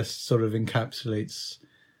 it just sort of encapsulates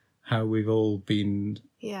how we've all been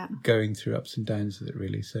Yeah. going through ups and downs with it,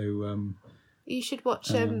 really. So You should watch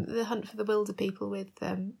The Hunt for the Wilder People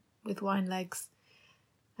with Wine Legs,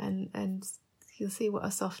 and you'll see what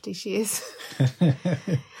a softie she is.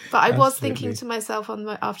 But I was thinking to myself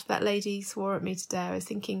after that lady swore at me today, I was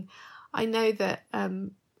thinking, I know that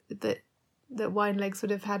that Wine Legs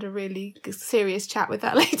would have had a really serious chat with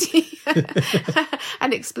that lady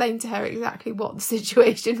and explained to her exactly what the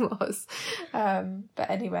situation was. But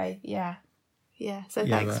anyway, yeah. So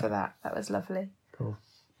thanks for that. That was lovely. Cool.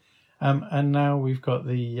 And now we've got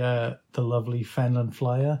the lovely Fenland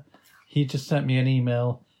Flyer. He just sent me an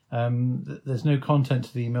email. There's no content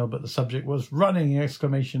to the email, but the subject was running !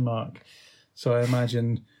 So I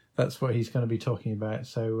imagine that's what he's going to be talking about.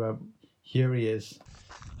 So here he is.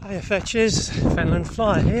 Hiya Fetchers, Fenland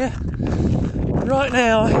Flyer here. Right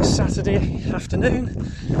now it's Saturday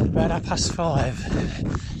afternoon, about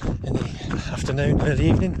 5:30 in the afternoon, early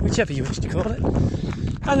evening, whichever you wish to call it.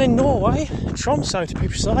 And in Norway, Tromsø to be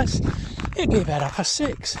precise, it'd be about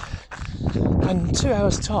 6:30. And 2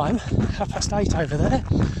 hours time, 8:30 over there,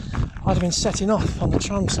 I'd have been setting off on the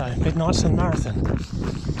Tromsø Midnight Sun Marathon.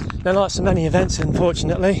 Now, like so many events,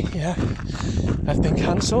 unfortunately, have been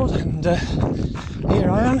cancelled, and here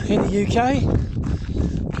I am in the UK,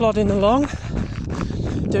 plodding along,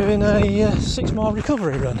 doing a 6 mile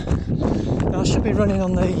recovery run. Now, I should be running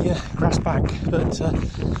on the grass bank, but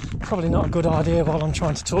probably not a good idea while I'm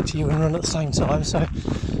trying to talk to you and run at the same time, so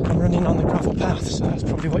I'm running on the gravel path, so that's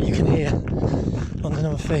probably what you can hear under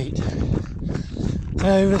my feet.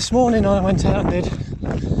 So this morning I went out and did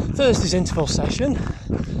Thursday's interval session,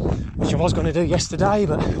 which I was going to do yesterday,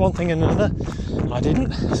 but one thing and another I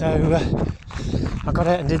didn't, so I got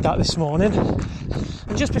out and did that this morning.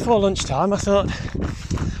 And just before lunchtime I thought,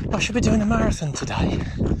 I should be doing a marathon today,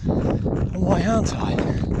 and why aren't I?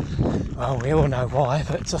 Well, we all know why,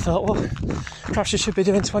 but I thought, well, perhaps I should be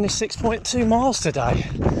doing 26.2 miles today,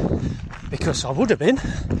 because I would have been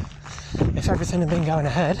if everything had been going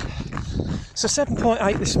ahead. So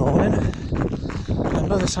 7.8 this morning, and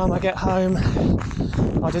by the time I get home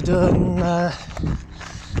I'd have done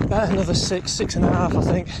about another 6.5 I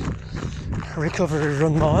think recovery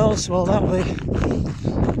run miles. Well, that'll be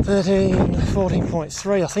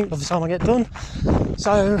 14.3 I think by the time I get done.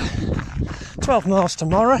 So 12 miles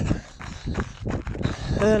tomorrow,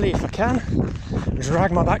 early if I can,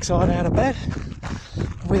 drag my backside out of bed.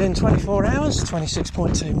 Within 24 hours,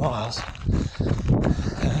 26.2 miles.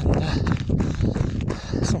 And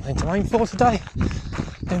something to aim for today.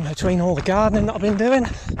 In between all the gardening that I've been doing,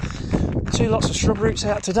 2 lots of shrub roots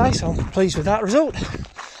out today, so I'm pleased with that result.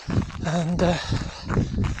 And I'm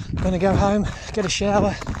going to go home, get a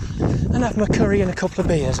shower, and have my curry and a couple of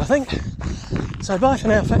beers, I think. So bye for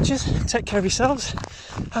now, Fetchers. Take care of yourselves.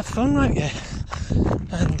 Have fun, won't you?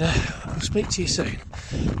 And I'll speak to you soon,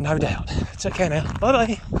 no doubt. Take care now. Bye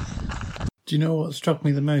bye. Do you know what struck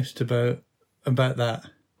me the most about that?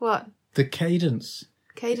 What? The cadence.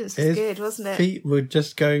 Cadence was good, wasn't it? Feet were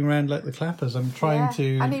just going around like the clappers. I'm trying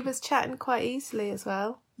to... And he was chatting quite easily as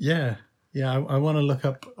well. Yeah. I want to look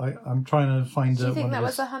up... I'm trying to find... Do you think that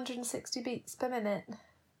was 160 beats per minute?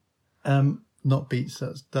 Not beats,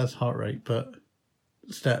 that's heart rate, but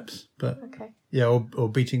steps. But okay. Yeah, or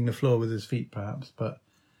beating the floor with his feet perhaps. But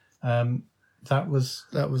that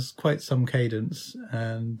was quite some cadence,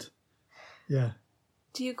 and yeah.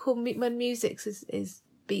 Do you call when music is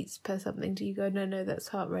beats per something? Do you go no that's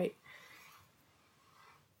heart rate?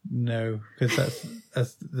 No, because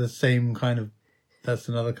that's the same kind of. That's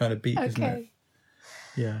another kind of beat, isn't it?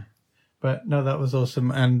 Yeah, but no, that was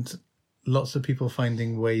awesome, and lots of people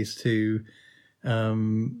finding ways to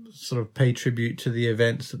sort of pay tribute to the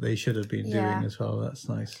events that they should have been doing as well. That's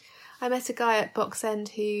nice. I met a guy at Box End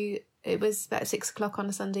who, it was about 6:00 on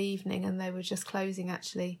a Sunday evening and they were just closing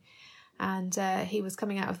actually, and he was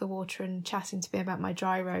coming out of the water and chatting to me about my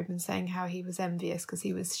dry robe and saying how he was envious because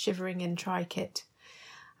he was shivering in tri-kit,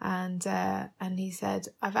 and he said,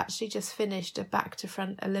 I've actually just finished a back to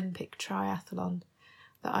front Olympic triathlon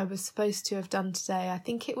that I was supposed to have done today. I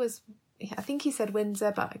think he said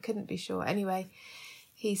Windsor, but I couldn't be sure. Anyway,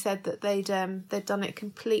 he said that they'd done it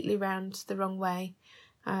completely round the wrong way.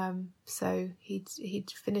 So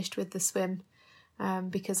he'd finished with the swim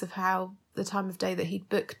because of how the time of day that he'd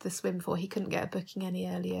booked the swim for. He couldn't get a booking any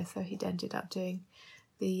earlier, so he'd ended up doing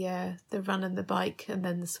the run and the bike and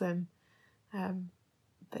then the swim.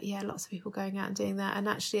 But yeah, lots of people going out and doing that. And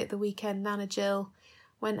actually at the weekend, Nana Jill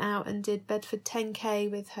went out and did Bedford 10k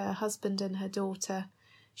with her husband and her daughter.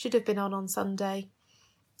 Should have been on Sunday.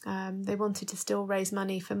 They wanted to still raise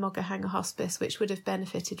money for Moggahanger Hospice, which would have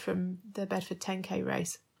benefited from the Bedford 10k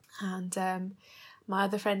race. And my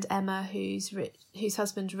other friend Emma, whose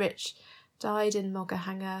husband Rich died in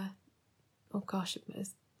Mogahanger. Oh gosh,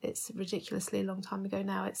 it's a ridiculously long time ago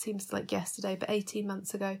now. It seems like yesterday, but 18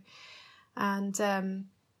 months ago. And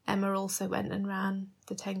Emma also went and ran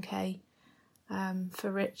the 10K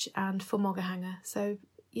for Rich and for Mogahanger. So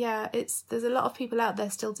yeah, there's a lot of people out there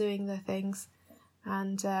still doing their things,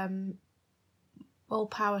 and all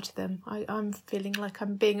power to them. I'm feeling like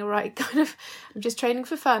I'm being I'm just training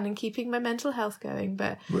for fun and keeping my mental health going,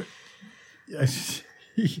 but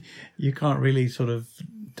you can't really sort of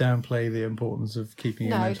downplay the importance of keeping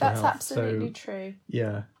your mental health. No, that's absolutely true.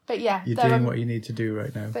 Yeah. But yeah, you're doing what you need to do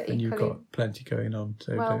right now, and you've equally, got plenty going on.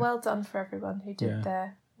 So well done for everyone who did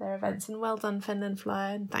their events, and well done Finland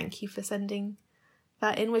Flyer, and thank you for sending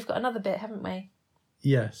that in. We've got another bit, haven't we?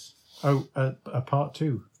 Yes. Oh, a part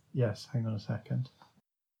 2. Yes, hang on a second.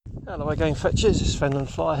 Hello again, fetchers, it's Finland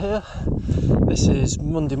Flyer here. This is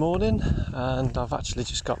Monday morning, and I've actually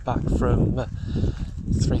just got back from a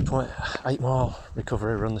 3.8 mile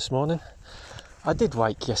recovery run this morning. I did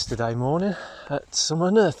wake yesterday morning at some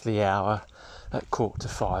unearthly hour at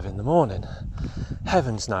 4:45 in the morning.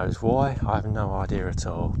 Heavens knows why, I have no idea at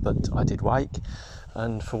all, but I did wake,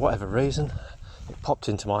 and for whatever reason it popped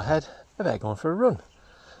into my head, I better go on for a run.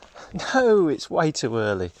 No, it's way too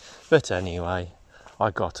early, but anyway, I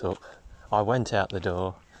got up, I went out the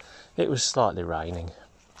door, it was slightly raining,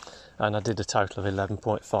 and I did a total of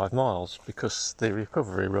 11.5 miles because the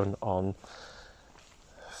recovery run on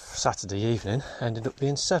Saturday evening ended up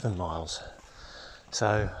being 7 miles.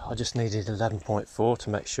 So I just needed 11.4 to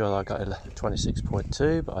make sure I got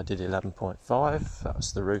 26.2, but I did 11.5,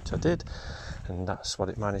 that's the route I did, and that's what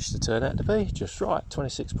it managed to turn out to be, just right,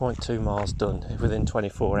 26.2 miles done within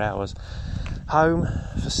 24 hours. Home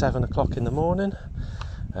for 7 o'clock in the morning,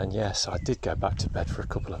 and yes, I did go back to bed for a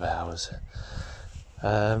couple of hours.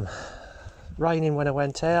 Raining when I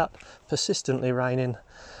went out, persistently raining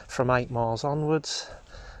from 8 miles onwards,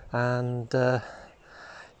 and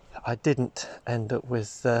I didn't end up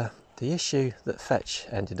with the issue that Fetch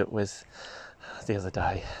ended up with the other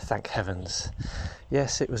day, thank heavens.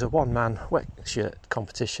 Yes, it was a one-man wet shirt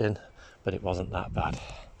competition, but it wasn't that bad.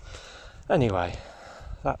 Anyway,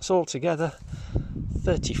 that's all together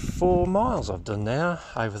 34 miles I've done now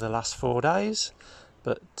over the last 4 days,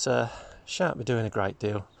 but shan't be doing a great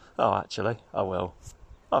deal. Oh, actually, I will.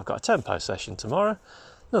 I've got a tempo session tomorrow,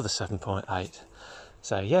 another 7.8.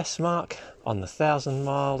 So yes, Mark, on the 1,000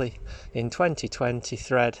 mile in 2020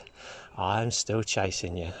 thread, I'm still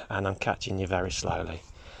chasing you, and I'm catching you very slowly.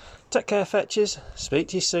 Take care, fetches. Speak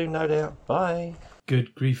to you soon, no doubt. Bye.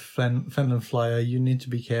 Good grief, Finland Flyer. You need to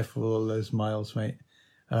be careful with all those miles, mate.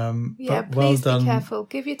 Please be careful.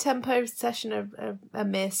 Give your tempo session a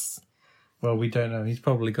miss. Well, we don't know. He's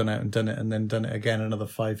probably gone out and done it, and then done it again another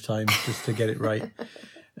 5 times just to get it right.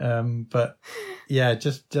 But yeah,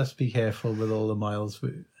 just be careful with all the miles.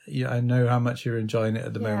 I know how much you're enjoying it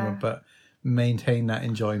at the moment, but maintain that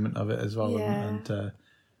enjoyment of it as well, and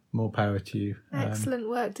more power to you. Excellent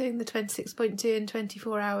work doing the 26.2 in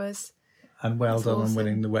 24 hours. And well done on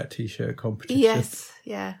winning the wet t-shirt competition. Yes,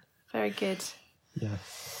 yeah, very good. Yeah.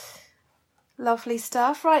 Lovely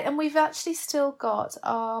stuff. Right, and we've actually still got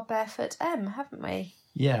our Barefoot M, haven't we?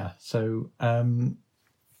 Yeah, so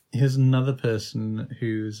here's another person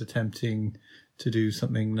who's attempting to do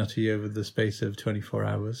something nutty over the space of 24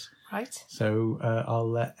 hours. Right. So I'll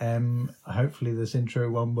let Em, hopefully this intro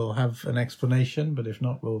one will have an explanation, but if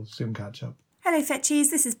not, we'll soon catch up. Hello Fetchies,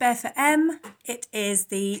 this is Barefoot M. It is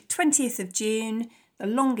the 20th of June, the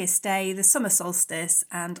longest day, the summer solstice,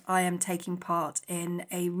 and I am taking part in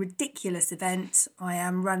a ridiculous event. I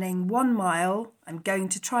am running 1 mile. I'm going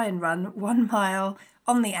to try and run 1 mile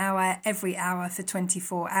on the hour, every hour for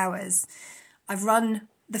 24 hours. I've run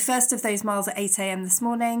the first of those miles at 8 a.m. this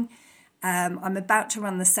morning. I'm about to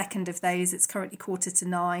run the second of those. It's currently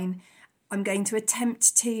 8:45. I'm going to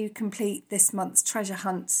attempt to complete this month's treasure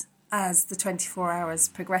hunt as the 24 hours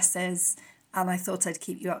progresses, and I thought I'd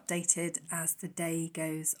keep you updated as the day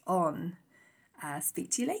goes on.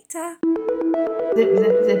 Speak to you later. Zip,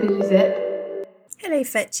 zip, zippity zip. Hello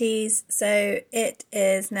Fetchies, so it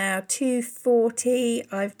is now 2:40.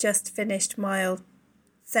 I've just finished mile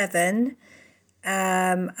 7,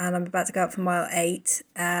 and I'm about to go up for mile 8.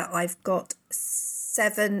 I've got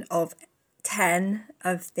 7 of 10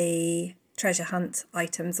 of the treasure hunt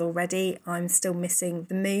items already. I'm still missing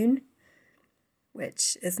the moon,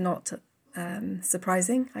 which is not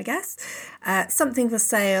surprising, I guess. Something for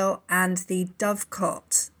sale and the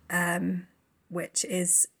dovecot, which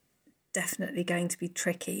is definitely going to be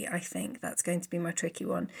tricky. I think that's going to be my tricky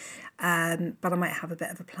one, but I might have a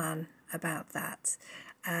bit of a plan about that.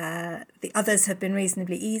 The others have been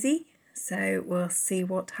reasonably easy, so we'll see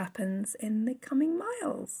what happens in the coming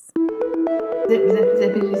miles. Zip, zip,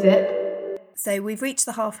 zippity zip. So we've reached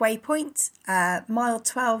the halfway point. Mile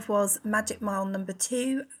 12 was Magic Mile number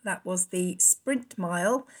 2. That was the sprint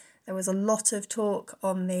mile. There was a lot of talk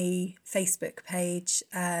on the Facebook page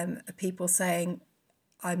of people saying,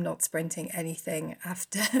 I'm not sprinting anything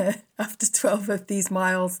after 12 of these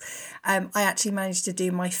miles. I actually managed to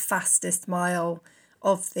do my fastest mile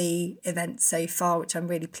of the event so far, which I'm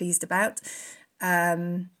really pleased about.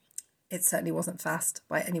 It certainly wasn't fast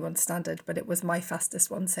by anyone's standard, but it was my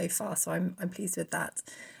fastest one so far, so I'm pleased with that.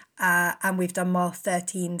 And we've done mile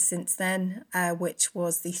 13 since then, which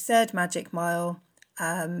was the third Magic Mile,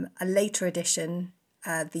 a later edition,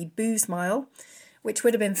 the Booze Mile, which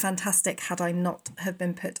would have been fantastic had I not have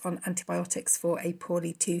been put on antibiotics for a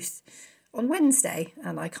poorly tooth on Wednesday,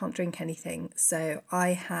 and I can't drink anything. So I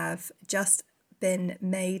have just been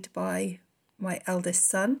made by my eldest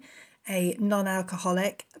son a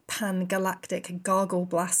non-alcoholic pan-galactic gargle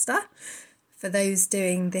blaster. For those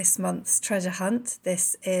doing this month's treasure hunt,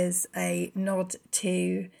 this is a nod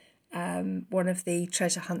to one of the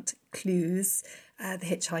treasure hunt clues, The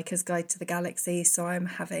Hitchhiker's Guide to the Galaxy. So I'm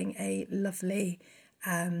having a lovely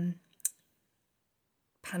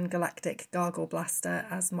pan-galactic gargle blaster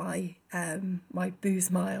as my my booze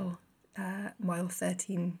mile, mile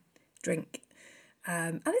 13 drink.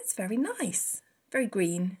 And it's very nice, very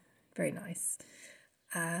green, very nice.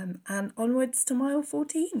 And onwards to mile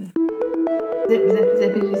 14. Zip, zip,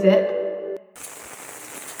 zippity zip.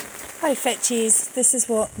 Hi Fetchies, this is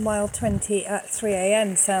what mile 20 at 3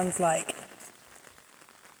 a.m. sounds like.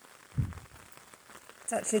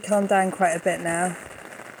 It's actually calmed down quite a bit now.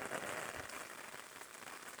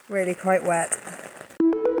 Really quite wet.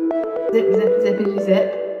 Zip, zip, zippity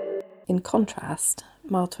zip. In contrast,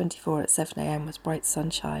 mile 24 at 7 a.m. was bright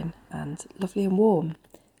sunshine and lovely and warm.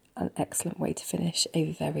 An excellent way to finish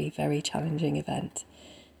a very, very challenging event.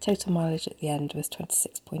 Total mileage at the end was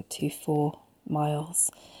 26.24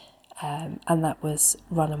 miles, and that was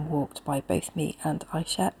run and walked by both me and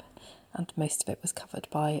Aishep, and most of it was covered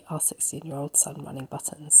by our 16-year-old son running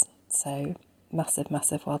buttons. So massive,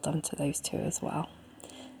 massive well done to those two as well.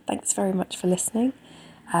 Thanks very much for listening,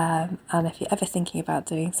 and if you're ever thinking about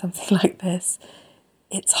doing something like this,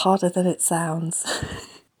 it's harder than it sounds.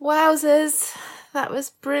 Wowzers, that was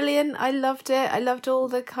brilliant. I loved it. I loved all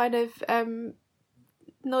the kind of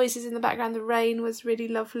noises in the background. The rain was really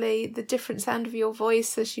lovely. The different sound of your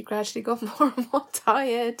voice as you gradually got more and more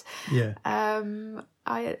tired. Yeah.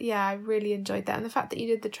 I really enjoyed that. And the fact that you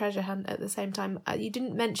did the treasure hunt at the same time. You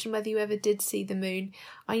didn't mention whether you ever did see the moon.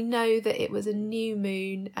 I know that it was a new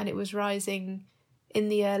moon and it was rising in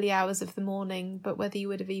the early hours of the morning, but whether you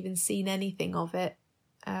would have even seen anything of it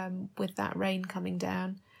with that rain coming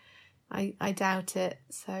down, I doubt it.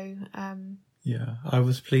 So yeah, I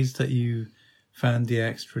was pleased that you found the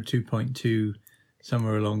extra 2.2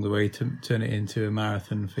 somewhere along the way to turn it into a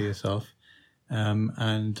marathon for yourself.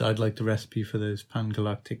 And I'd like the recipe for those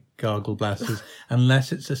pan-galactic gargle blasters,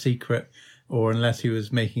 unless it's a secret or unless he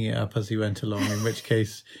was making it up as he went along, in which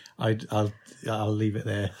case I'll leave it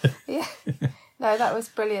there. Yeah. No, that was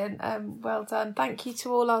brilliant. Well done. Thank you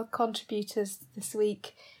to all our contributors this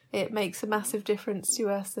week. It makes a massive difference to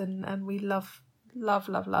us, and we love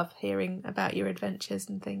hearing about your adventures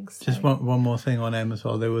and things. So. Just one more thing on Em as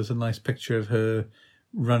well. There was a nice picture of her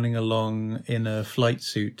running along in a flight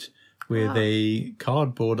suit with a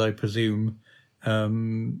cardboard, I presume,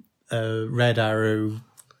 a Red Arrow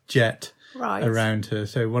jet around her.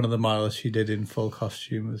 So one of the miles she did in full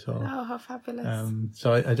costume as well. Oh, how fabulous.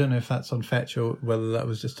 So I don't know if that's on Fetch or whether that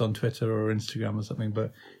was just on Twitter or Instagram or something,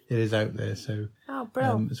 but it is out there. So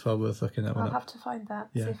brilliant. it's well worth looking at. I'll have to find that,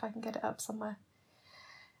 see if I can get it up somewhere.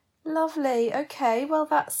 Lovely. Okay, well,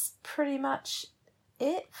 that's pretty much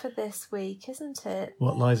it for this week, isn't it?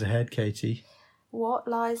 What lies ahead, Katie? What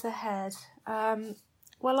lies ahead?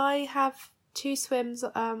 Well, I have 2 swims,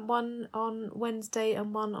 one on Wednesday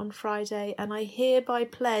and one on Friday, and I hereby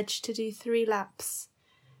pledge to do 3 laps.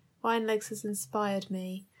 Wine Legs has inspired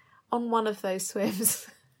me on one of those swims.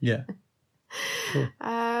 Yeah. Cool.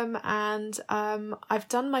 I've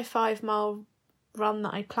done my 5-mile run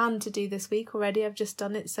that I planned to do this week already. I've just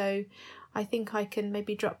done it, so I think I can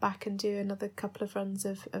maybe drop back and do another couple of runs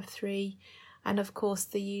of 3. And of course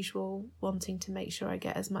the usual, wanting to make sure I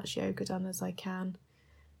get as much yoga done as I can.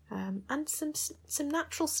 And some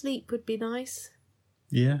natural sleep would be nice.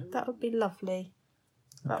 Yeah. That would be lovely.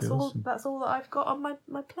 That'd be awesome. That's all that I've got on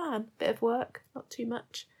my plan. Bit of work, not too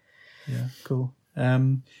much. Yeah, cool.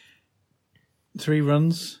 3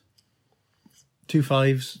 runs, 2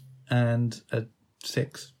 5s and a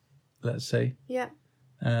 6, let's say. Yeah.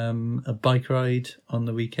 A bike ride on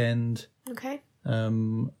the weekend. Okay.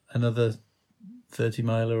 Another 30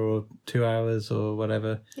 miler or 2 hours or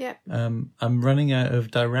whatever. Yeah. I'm running out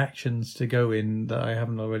of directions to go in that I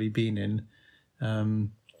haven't already been in.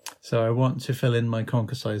 So I want to fill in my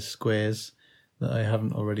conquer size squares that I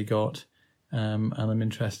haven't already got. And I'm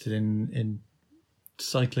interested in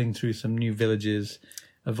cycling through some new villages,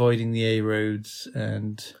 avoiding the A roads,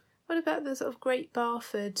 and What about the sort of Great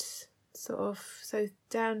Barford so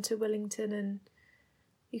down to Willington, and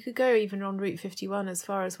you could go even on Route 51 as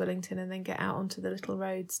far as Willington and then get out onto the little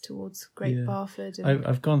roads towards Great Barford. And...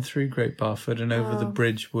 I've gone through Great Barford and over the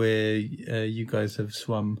bridge where you guys have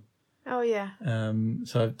swum. Oh, yeah.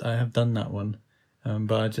 So I have done that one,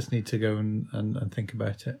 but I just need to go and think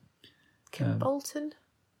about it. Kimbolton?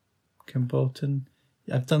 Kimbolton?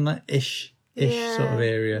 I've done that ish sort of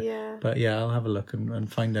area. Yeah. But yeah, I'll have a look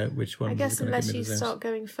and find out which one. I guess unless you start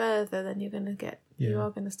going further, then you're going to get... You are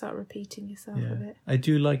going to start repeating yourself a bit. I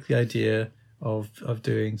do like the idea of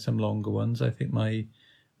doing some longer ones. I think my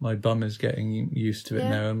bum is getting used to it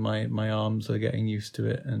now, and my arms are getting used to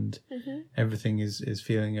it, and everything is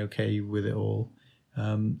feeling okay with it all.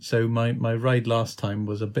 So my ride last time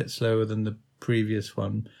was a bit slower than the previous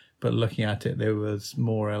one, but looking at it, there was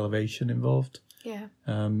more elevation involved. Yeah.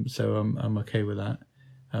 So I'm okay with that.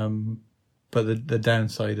 But the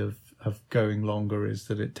downside of going longer is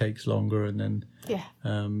that it takes longer, and then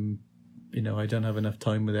I don't have enough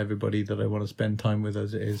time with everybody that I want to spend time with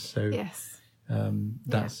as it is. So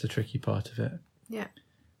that's the tricky part of it. Yeah.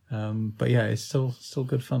 But yeah, it's still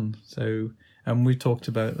good fun. So, and we talked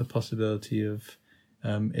about the possibility of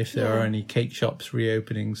if there are any cake shops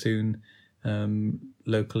reopening soon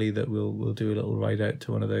locally, that we'll do a little ride out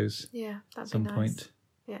to one of those. Yeah, that'd some be nice. point.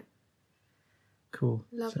 Yeah. Cool.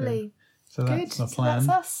 Lovely. So that's my plan. So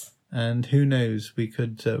that's us. And who knows? We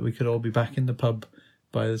could all be back in the pub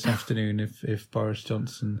by this afternoon if Boris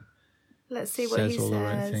Johnson let's see what says he all says. the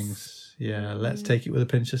right things. Yeah, let's take it with a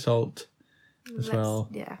pinch of salt as well.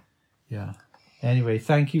 Yeah. Yeah. Anyway,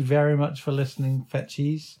 thank you very much for listening,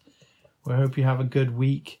 Fetchies. We hope you have a good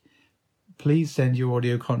week. Please send your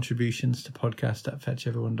audio contributions to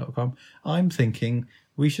podcast@fetcheveryone.com. I'm thinking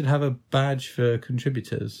we should have a badge for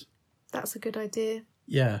contributors. That's a good idea.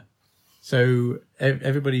 Yeah. So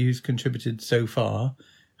everybody who's contributed so far,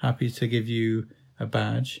 happy to give you a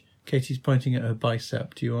badge. Katie's pointing at her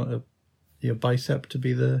bicep. Do you want your bicep to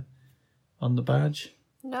be on the badge?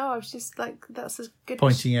 No, I was just like, that's a good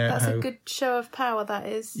pointing out. That's a good show of power. That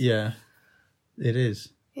is. Yeah, it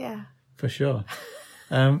is. Yeah. For sure.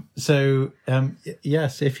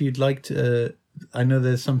 Yes, if you'd like to, I know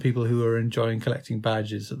there's some people who are enjoying collecting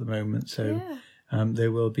badges at the moment. So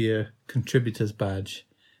there will be a contributor's badge.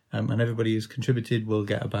 And everybody who's contributed will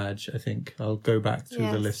get a badge, I think. I'll go back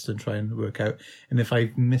through the list and try and work out. And if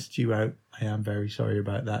I've missed you out, I am very sorry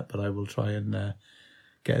about that, but I will try and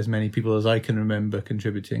get as many people as I can remember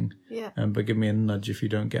contributing. Yeah. But give me a nudge if you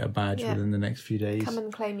don't get a badge within the next few days. Come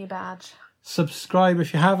and claim your badge. Subscribe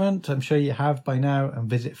if you haven't. I'm sure you have by now. And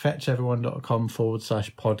visit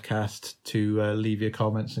fetcheveryone.com/podcast to leave your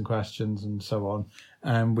comments and questions and so on.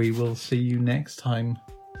 And we will see you next time.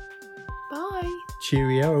 Bye.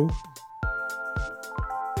 Cheerio.